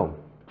 no one knows.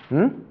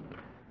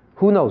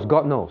 Who knows?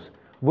 God knows.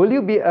 Will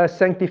you be a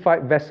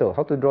sanctified vessel?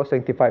 How to draw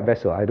sanctified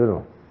vessel? I don't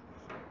know.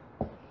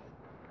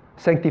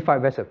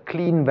 Sanctified vessel,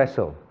 clean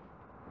vessel.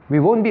 We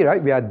won't be,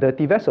 right? We are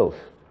dirty vessels.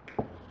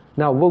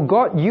 Now, will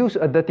God use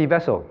a dirty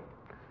vessel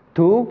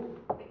to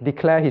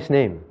declare his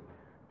name,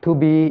 to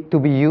be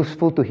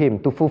useful to him,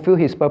 to fulfill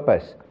his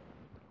purpose?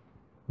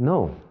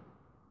 No.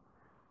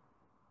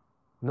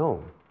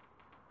 No.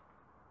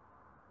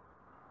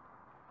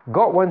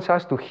 God wants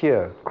us to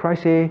hear.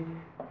 Christ said,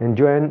 And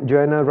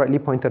Joanna rightly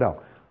pointed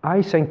out,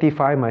 I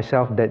sanctify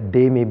myself that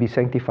they may be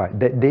sanctified,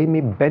 that they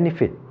may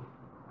benefit.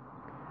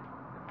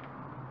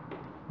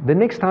 The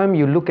next time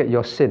you look at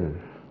your sin,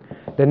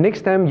 the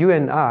next time you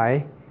and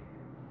I,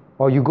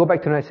 or you go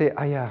back tonight and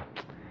say,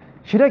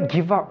 should I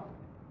give up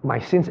my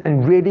sins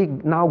and really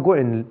now go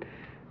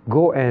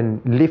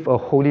and live a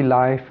holy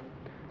life,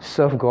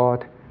 serve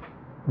God,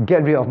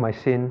 get rid of my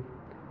sin,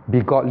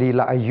 be godly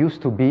like I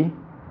used to be?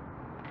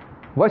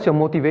 What's your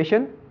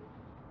motivation?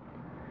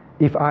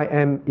 If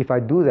I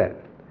do that,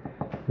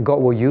 God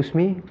will use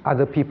me,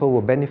 other people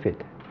will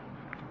benefit.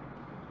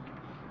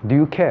 Do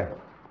you care?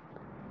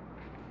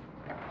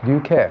 Do you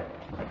care?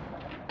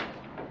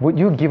 Would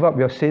you give up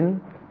your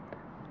sin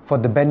for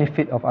the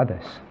benefit of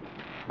others?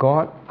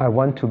 God, I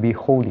want to be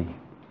holy.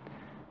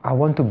 I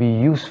want to be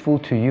useful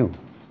to you.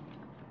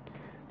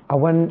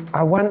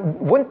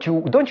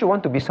 Don't you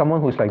want to be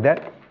someone who's like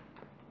that?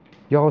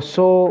 You're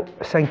so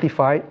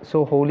sanctified,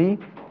 so holy.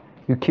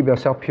 You keep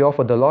yourself pure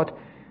for the Lord.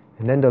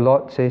 And then the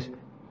Lord says,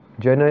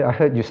 Joanna, I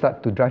heard you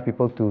start to drive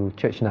people to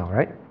church now,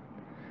 right?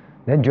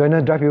 Then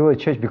Joanna drive people to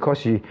church because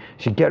she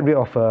get rid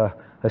of her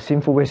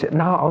sinful ways.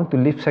 Now I want to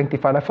live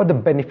sanctified life for the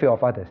benefit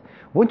of others.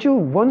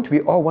 Won't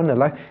we all want a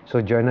life?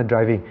 So Joanna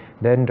driving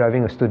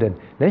a student.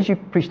 Then she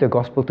preached the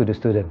gospel to the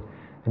student.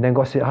 And then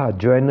God said,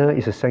 Joanna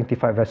is a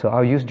sanctified vessel.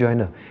 I'll use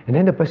Joanna. And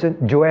then the person,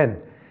 Joanne.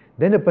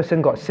 Then the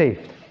person got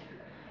saved.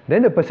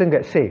 Then the person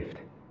gets saved.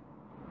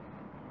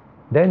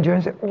 Then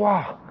Joanne said,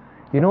 wow,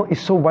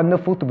 it's so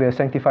wonderful to be a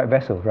sanctified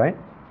vessel, right?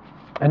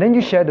 And then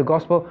you share the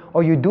gospel,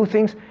 or you do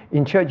things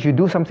in church, you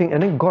do something,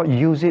 and then God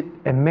uses it,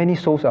 and many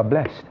souls are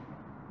blessed.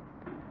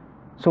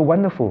 So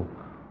wonderful.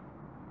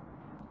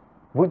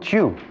 Would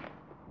you?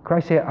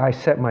 Christ said, I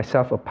set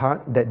myself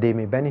apart that they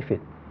may benefit.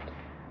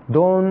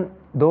 Don't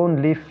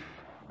live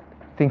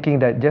thinking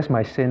that just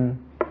my sin.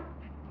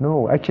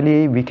 No,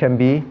 actually we can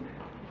be.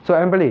 So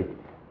Amberly,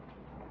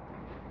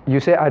 you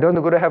say, I don't want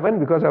to go to heaven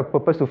because I have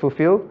purpose to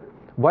fulfill.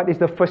 What is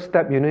the first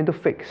step you need to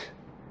fix?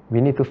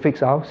 We need to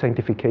fix our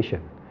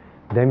sanctification.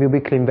 Then we'll be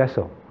clean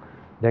vessel.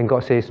 Then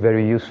God says,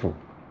 very useful.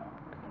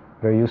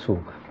 Very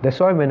useful. That's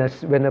why when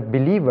a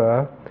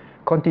believer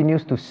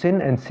continues to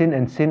sin and sin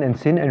and sin and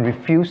sin and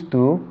refuse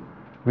to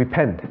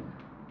repent,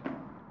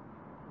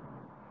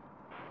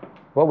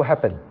 what will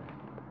happen?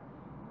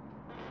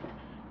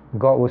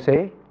 God will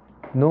say,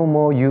 no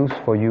more use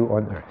for you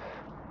on earth.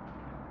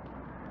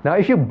 Now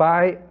if you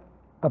buy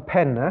a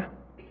pen,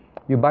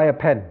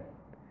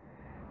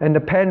 and the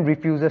pen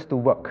refuses to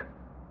work,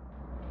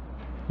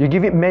 you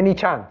give it many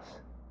chances.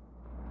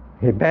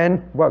 Hey,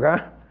 pen,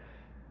 work,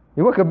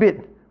 You work a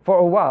bit for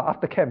a while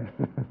after camp.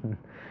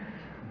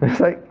 It's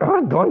like,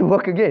 don't want to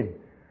work again.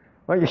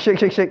 Right? You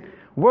shake,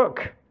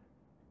 work.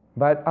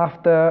 But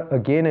after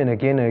again and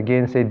again and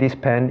again say this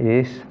pen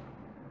is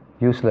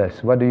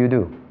useless, what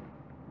do?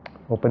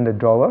 Open the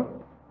drawer,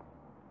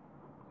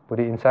 put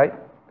it inside,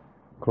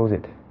 close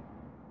it.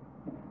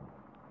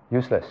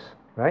 Useless,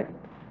 right?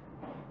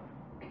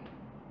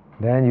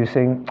 Then you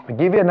sing,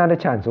 give it another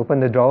chance, open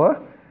the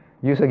drawer,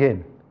 use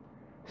again.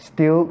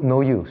 Still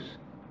no use.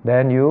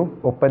 Then you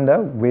open the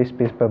waste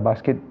paper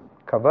basket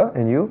cover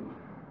and you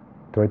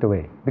throw it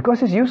away.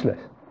 Because it's useless.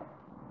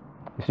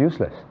 It's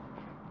useless.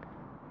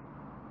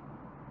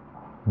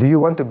 Do you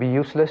want to be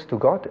useless to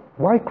God?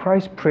 Why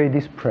Christ pray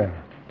this prayer?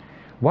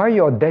 Why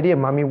your daddy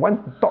and mommy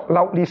want to talk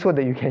loudly so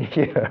that you can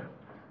hear?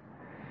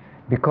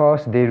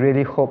 Because they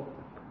really hope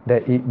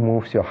that it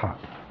moves your heart.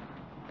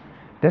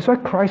 That's why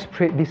Christ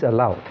prayed this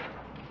aloud.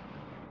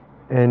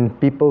 And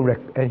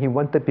he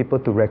wanted people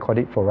to record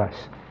it for us.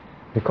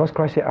 Because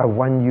Christ said, I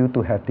want you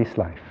to have this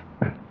life.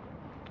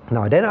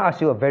 Now, then I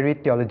ask you a very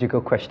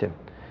theological question.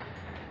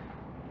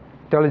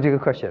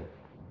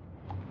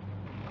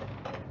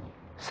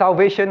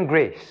 Salvation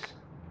grace.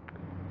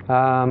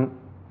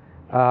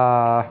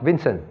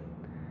 Vincent.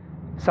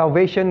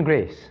 Salvation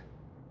grace.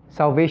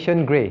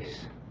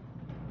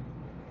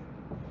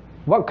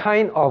 What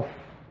kind of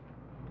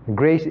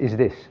grace is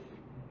this?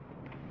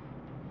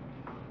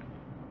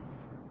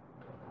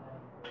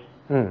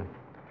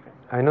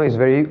 I know it's a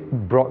very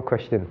broad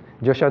question.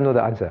 Joshua knows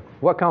the answer.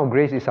 What kind of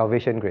grace is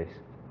salvation grace?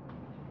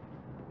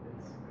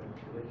 It's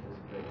gratuitous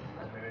grace,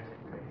 unmerited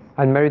grace.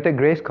 Unmerited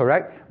grace,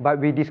 correct. But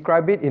we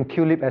describe it in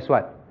tulip as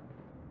what?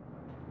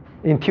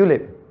 In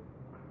tulip.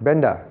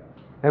 Brenda,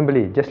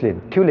 Emily,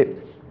 Jocelyn.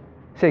 Tulip.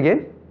 Say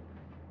again.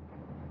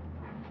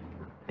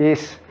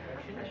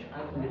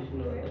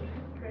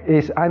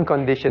 Is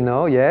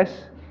unconditional,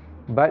 yes.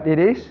 But it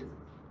is?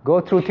 Go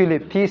through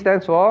tulip. T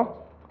stands for?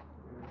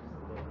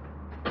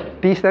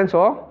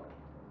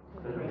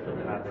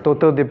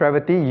 Total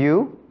depravity.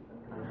 U,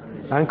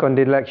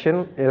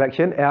 unconditional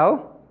election.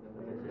 L,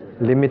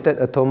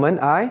 limited atonement.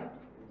 I,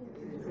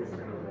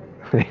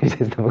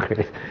 irresistible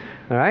grace.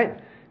 Alright?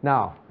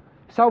 Now,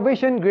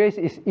 salvation grace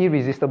is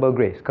irresistible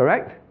grace,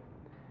 correct?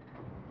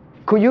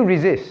 Could you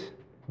resist?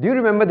 Do you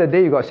remember the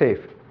day you got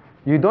saved?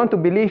 You don't want to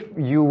believe,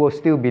 you will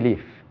still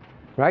believe.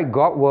 Right?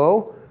 God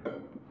will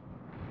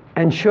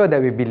ensure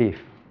that we believe.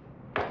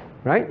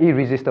 Right?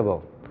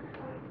 Irresistible.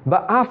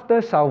 But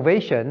after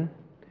salvation,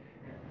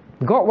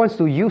 God wants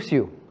to use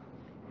you.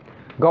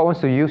 God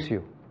wants to use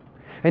you.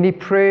 And he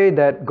prayed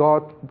that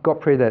God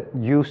prayed that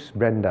use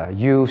Brenda,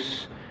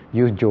 use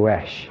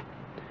Joash.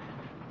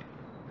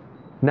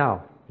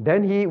 Now,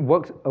 then he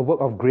works a work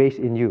of grace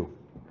in you.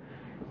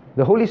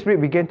 The Holy Spirit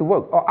began to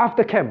work. Or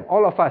after camp,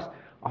 all of us,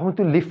 I want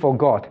to live for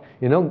God.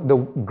 You know, the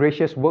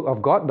gracious work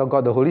of God,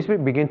 the Holy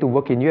Spirit began to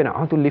work in you, and I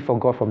want to live for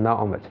God from now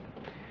onwards.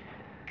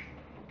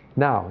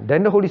 Now,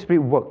 then the Holy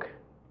Spirit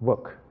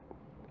work.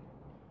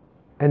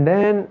 And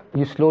then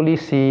you slowly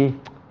see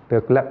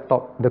the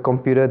laptop, the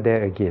computer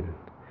there again.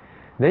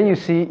 Then you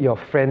see your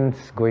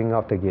friends going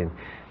out again.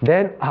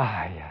 Then,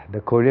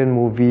 the Korean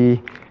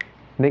movie,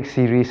 next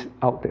series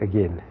out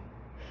again.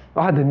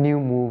 The new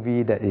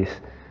movie that is,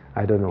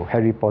 I don't know,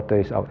 Harry Potter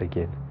is out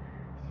again.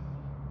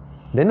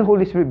 Then the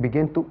Holy Spirit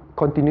began to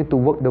continue to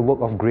work the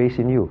work of grace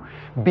in you.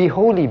 Be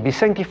holy, be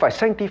sanctified.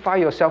 Sanctify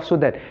yourself so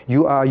that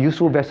you are a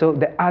useful vessel,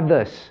 that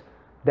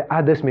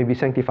others may be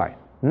sanctified.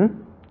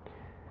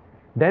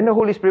 Then the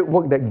Holy Spirit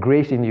worked that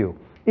grace in you.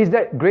 Is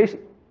that grace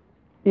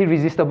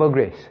irresistible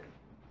grace?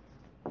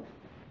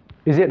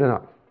 Is it or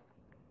not?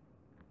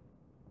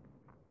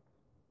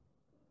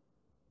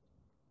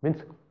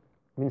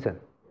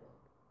 Vincent?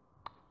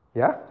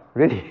 Yeah?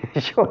 Really?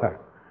 Sure.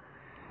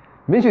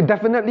 Means you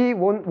definitely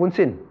won't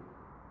sin.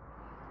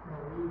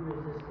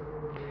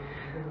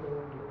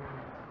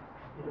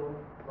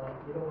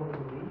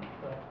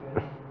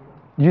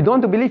 You don't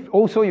want to believe,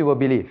 also you will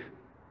believe.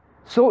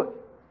 So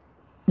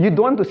you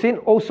don't want to sin,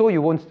 also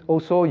you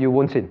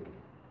won't sin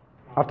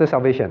after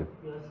salvation.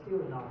 You are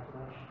still in our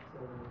flesh.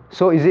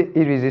 So is it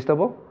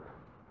irresistible?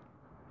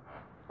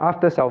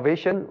 After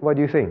salvation, what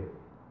do you think?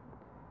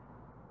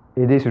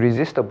 It is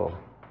resistible.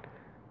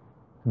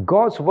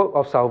 God's work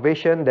of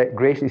salvation, that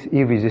grace is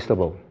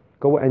irresistible.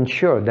 God will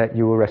ensure that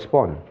you will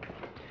respond.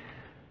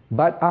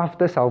 But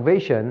after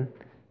salvation,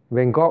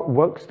 when God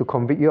works to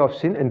convict you of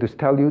sin and to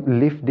tell you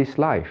live this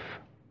life,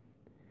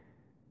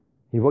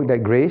 He worked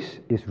that grace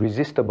is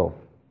resistible.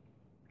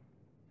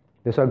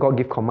 That's why God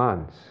gives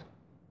commands.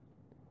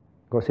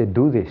 God said,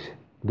 do this,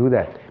 do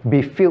that.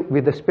 Be filled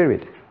with the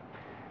Spirit.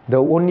 The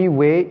only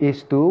way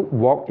is to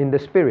walk in the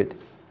Spirit.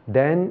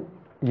 Then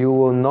you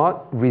will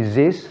not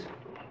resist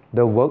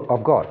the work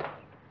of God.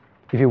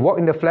 If you walk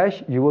in the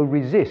flesh, you will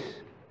resist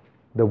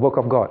the work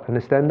of God.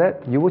 Understand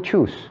that? You will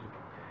choose.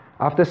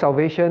 After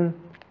salvation,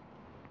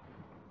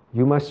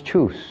 you must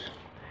choose.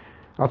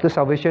 After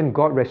salvation,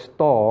 God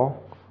restores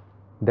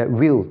that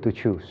will to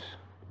choose.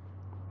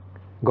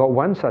 God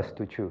wants us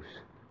to choose.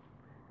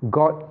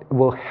 God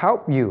will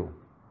help you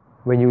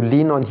when you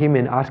lean on Him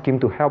and ask Him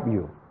to help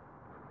you.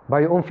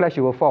 By your own flesh,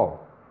 you will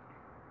fall.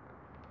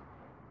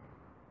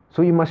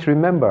 So you must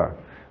remember,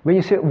 when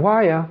you say,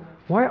 why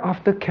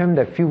after camp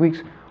that few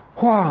weeks,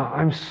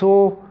 I'm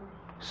so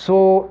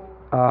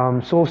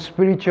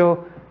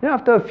spiritual. Then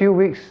after a few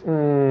weeks,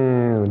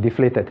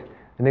 deflated.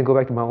 And then go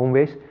back to my own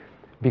ways.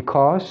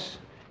 Because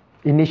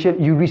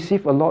initially you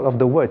receive a lot of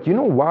the word. You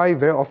know why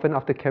very often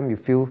after camp you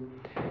feel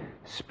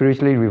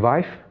spiritually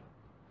revived?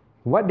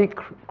 What did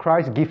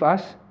Christ give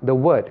us? The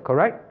word,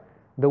 correct?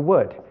 The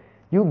word.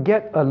 You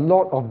get a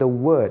lot of the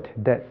word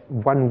that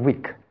 1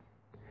 week.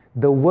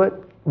 The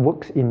word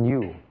works in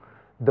you.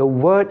 The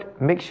word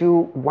makes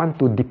you want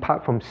to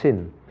depart from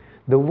sin.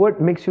 The word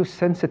makes you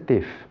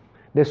sensitive.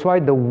 That's why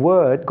the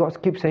word, God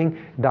keeps saying,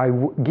 I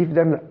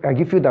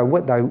give you thy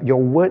word,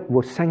 your word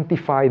will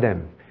sanctify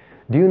them.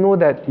 Do you know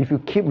that if you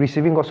keep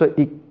receiving God's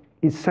word,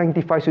 it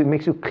sanctifies you, it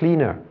makes you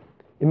cleaner.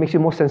 It makes you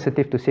more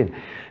sensitive to sin.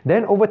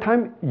 Then over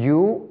time,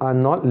 you are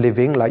not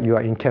living like you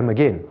are in camp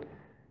again.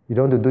 You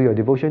don't do your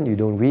devotion, you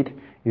don't read,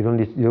 you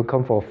don't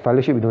come for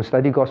fellowship, you don't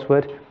study God's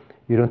word,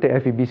 you don't take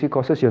FEBC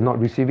courses, you're not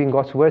receiving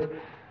God's word.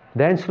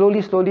 Then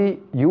slowly,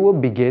 you will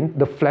begin,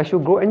 the flesh will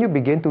grow and you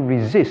begin to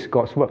resist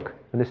God's work.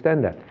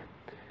 Understand that?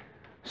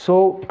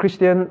 So,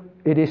 Christian,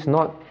 it is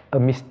not a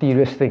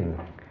mysterious thing.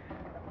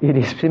 It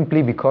is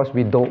simply because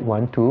we don't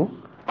want to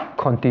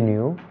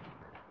continue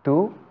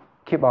to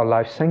keep our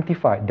lives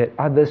sanctified, that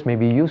others may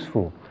be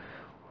useful.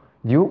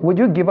 Would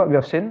you give up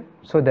your sin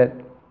so that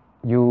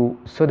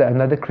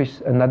another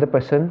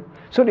person,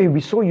 so that you'll be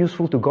so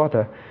useful to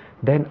God,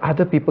 then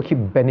other people keep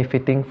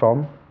benefiting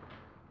from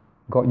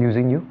God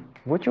using you?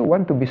 Would you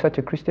want to be such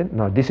a Christian?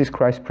 No, this is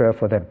Christ's prayer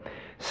for them.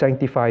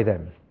 Sanctify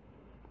them.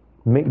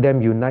 Make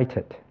them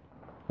united.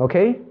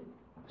 Okay?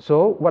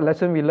 So, what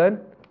lesson we learn?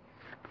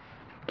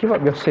 Give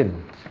up your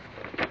sin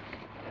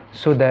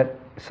so that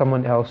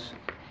someone else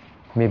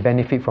may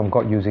benefit from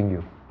God using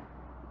you.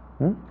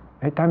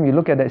 Every time you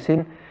look at that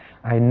sin,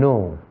 I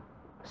know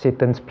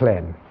Satan's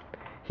plan.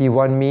 He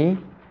wants me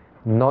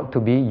not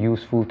to be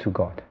useful to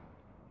God.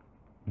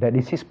 That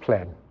is his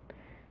plan.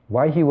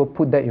 Why he will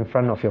put that in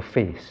front of your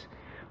face.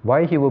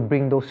 Why he will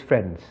bring those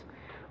friends.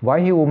 Why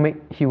he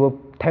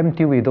will tempt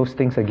you with those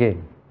things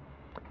again.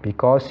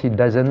 Because he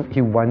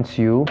wants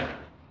you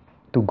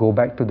to go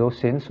back to those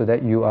sins so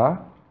that you are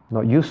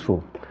not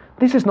useful.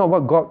 This is not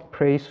what God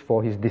prays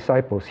for his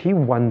disciples. He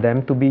wants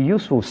them to be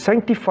useful.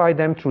 Sanctify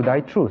them through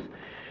thy truth.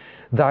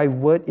 Thy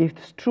word is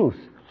truth.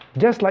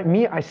 Just like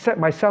me, I set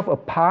myself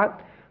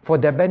apart for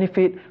their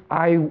benefit.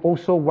 I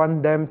also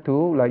want them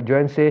to, like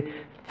Joanne said,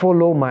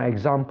 follow my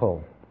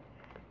example.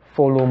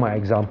 Follow my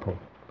example.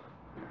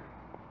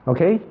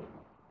 Okay?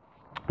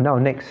 Now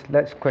next,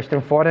 let's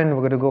question 4, then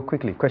we're going to go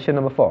quickly. Question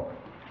number 4.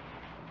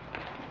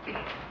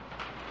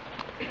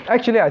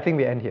 Actually, I think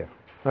we end here.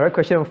 All right,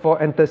 question number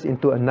 4 enters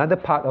into another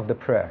part of the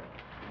prayer.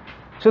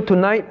 So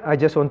tonight, I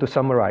just want to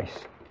summarize.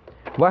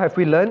 What have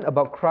we learned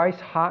about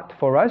Christ's heart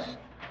for us?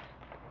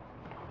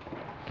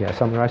 Okay, I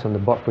summarize on the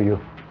board for you.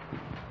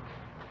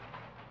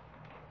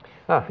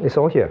 It's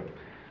all here.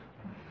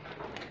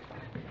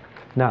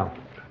 Now,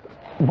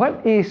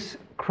 what is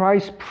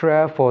Christ's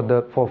prayer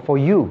for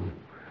you?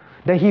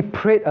 That He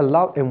prayed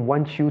aloud and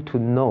wants you to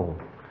know.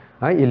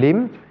 Right,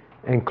 Elim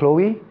and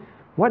Chloe,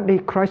 what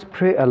did Christ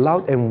pray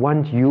aloud and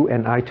want you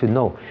and I to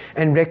know?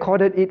 And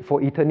recorded it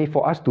for eternity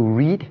for us to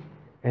read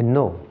and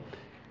know.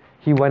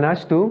 He wants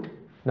us to,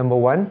 number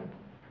 1,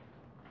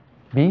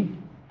 be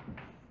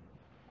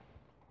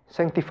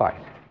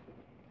sanctified.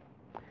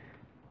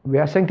 We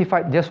are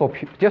sanctified just for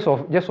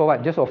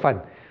what? Just for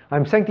fun.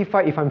 I'm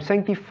sanctified. If I'm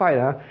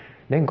sanctified,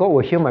 then God will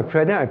hear my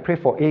prayer. Then I pray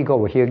for A, God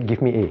will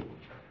give me A.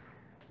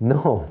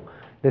 No.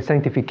 The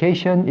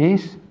sanctification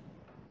is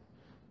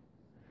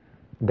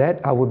that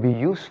I will be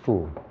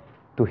useful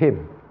to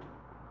Him.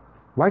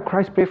 Why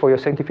Christ pray for your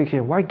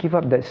sanctification? Why give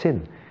up that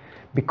sin?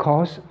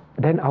 Because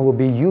then I will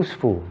be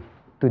useful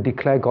to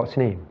declare God's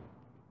name.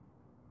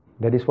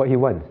 That is what He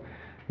wants.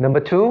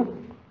 Number 2,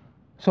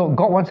 so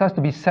God wants us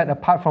to be set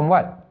apart from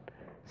what?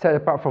 Set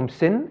apart from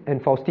sin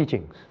and false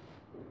teachings.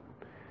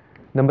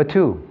 Number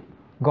 2,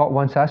 God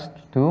wants us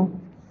to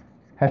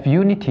have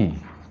unity.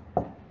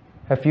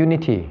 Have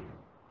unity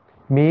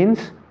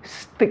means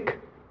stick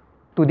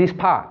to this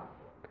part.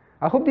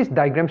 I hope this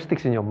diagram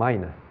sticks in your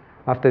mind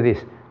after this.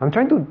 I'm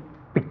trying to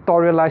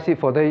pictorialize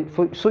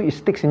it so it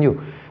sticks in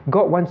you.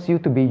 God wants you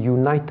to be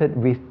united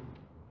with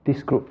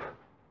this group.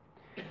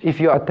 If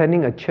you're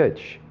attending a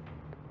church,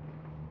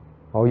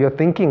 or you're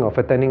thinking of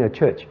attending a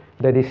church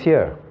that is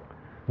here,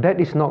 that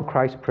is not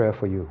Christ's prayer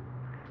for you.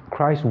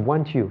 Christ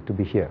wants you to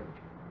be here.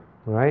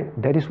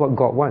 Right? That is what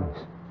God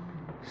wants.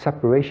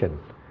 Separation.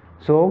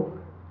 So,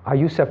 are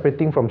you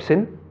separating from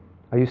sin?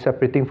 Are you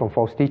separating from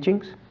false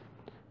teachings?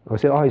 Or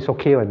say, oh, it's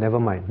okay, never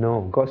mind.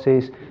 No, God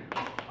says,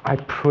 I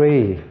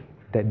pray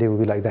that they will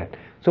be like that.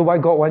 So why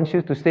God wants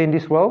you to stay in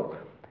this world?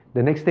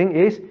 The next thing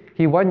is,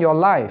 He wants your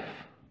life.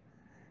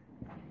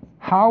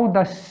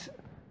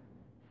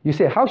 You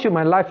say, how should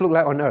my life look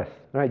like on earth?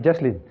 Right,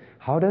 Jocelyn,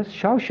 how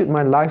should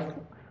my life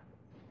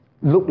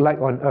look like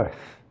on earth?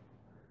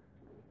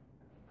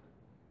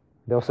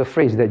 There was a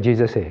phrase that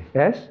Jesus said.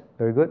 Yes?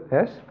 Very good.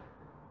 Yes?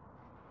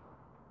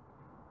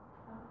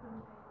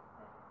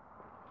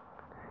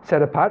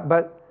 Set apart,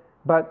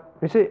 but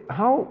you see,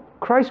 how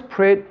Christ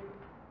prayed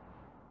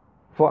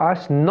for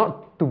us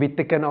not to be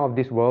taken out of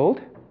this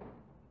world.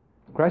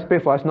 Christ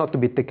prayed for us not to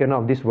be taken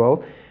out of this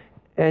world.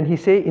 And He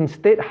said,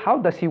 instead, how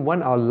does He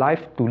want our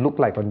life to look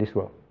like on this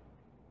world?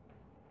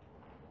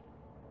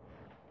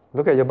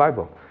 Look at your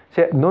Bible.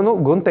 Say, no,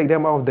 don't take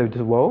them out of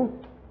this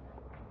world.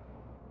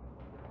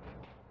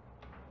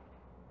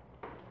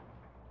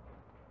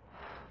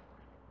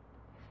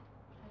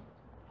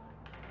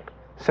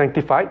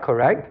 Sanctified,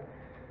 correct?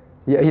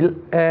 Yeah,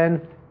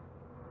 and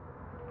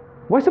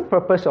what's the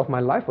purpose of my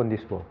life on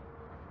this world?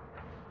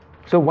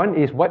 So one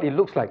is what it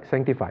looks like,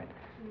 sanctified.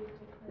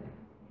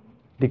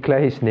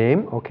 Declare His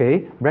name,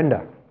 okay.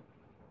 Brenda.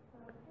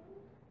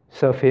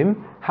 Serve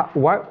Him.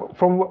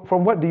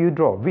 From what do you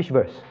draw? Which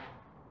verse?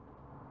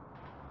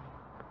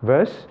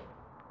 Verse?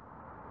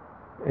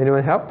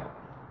 Anyone help?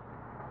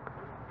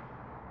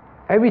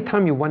 Every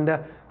time you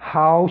wonder,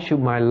 how should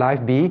my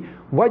life be?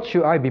 What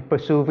should I be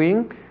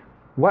pursuing?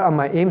 What are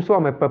my aims? What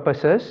are my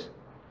purposes?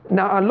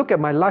 Now I look at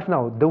my life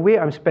now, the way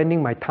I'm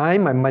spending my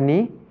time, my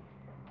money,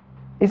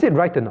 is it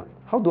right or not?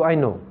 How do I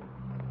know?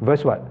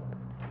 Verse what?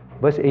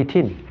 Verse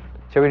 18.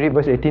 Shall we read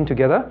verse 18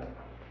 together?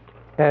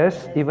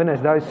 Even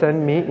as thou sent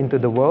me into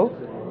the world,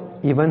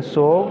 even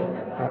so.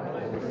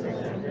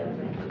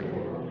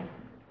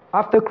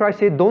 After Christ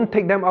said, don't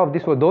take them out of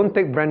this world, don't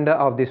take Brenda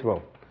out of this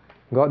world.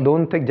 God,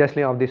 don't take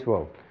Jesslyn out of this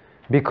world.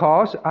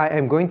 Because I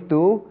am going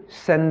to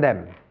send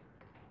them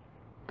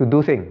to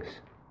do things.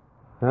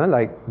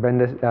 Like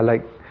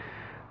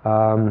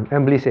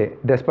Emily said,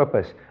 there's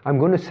purpose. I'm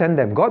going to send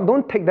them. God,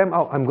 don't take them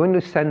out. I'm going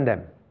to send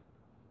them.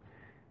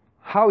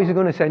 How is He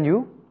going to send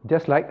you?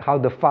 Just like how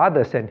the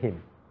Father sent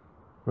Him.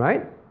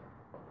 Right?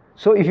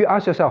 So if you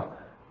ask yourself,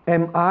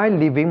 am I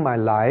living my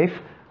life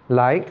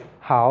like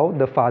how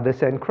the Father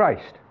sent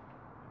Christ?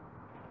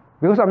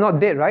 Because I'm not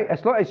dead, right?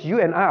 As long as you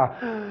and I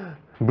are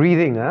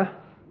breathing,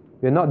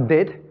 we're not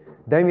dead,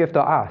 then we have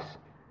to ask,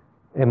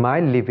 am I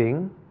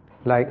living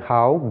like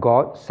how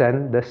God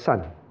sent the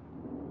Son?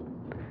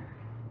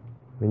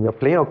 When you're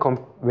playing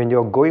when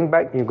you're going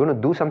back, you're going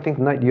to do something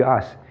tonight, you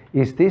ask,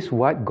 is this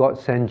what God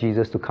sent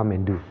Jesus to come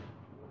and do?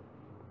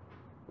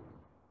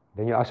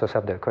 Then you ask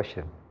yourself that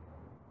question.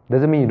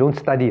 Doesn't mean you don't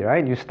study,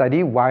 right? You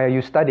study. Why are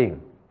you studying?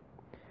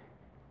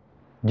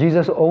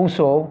 Jesus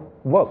also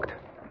worked.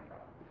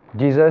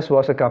 Jesus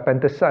was a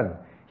carpenter's son.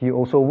 He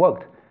also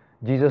worked.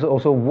 Jesus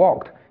also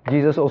walked.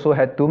 Jesus also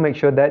had to make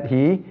sure that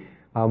he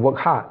worked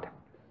hard.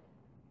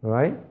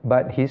 Right?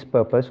 But his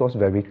purpose was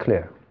very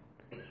clear.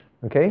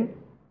 Okay?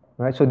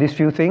 Right? So these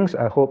few things,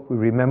 I hope we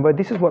remember.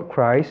 This is what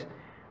Christ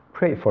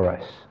prayed for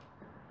us.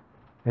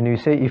 And you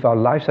say, if our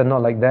lives are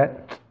not like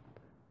that,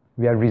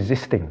 we are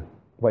resisting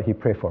what he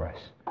prayed for us.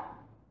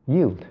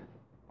 Yield.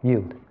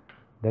 Yield.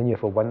 Then you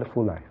have a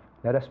wonderful life.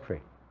 Let us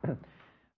pray.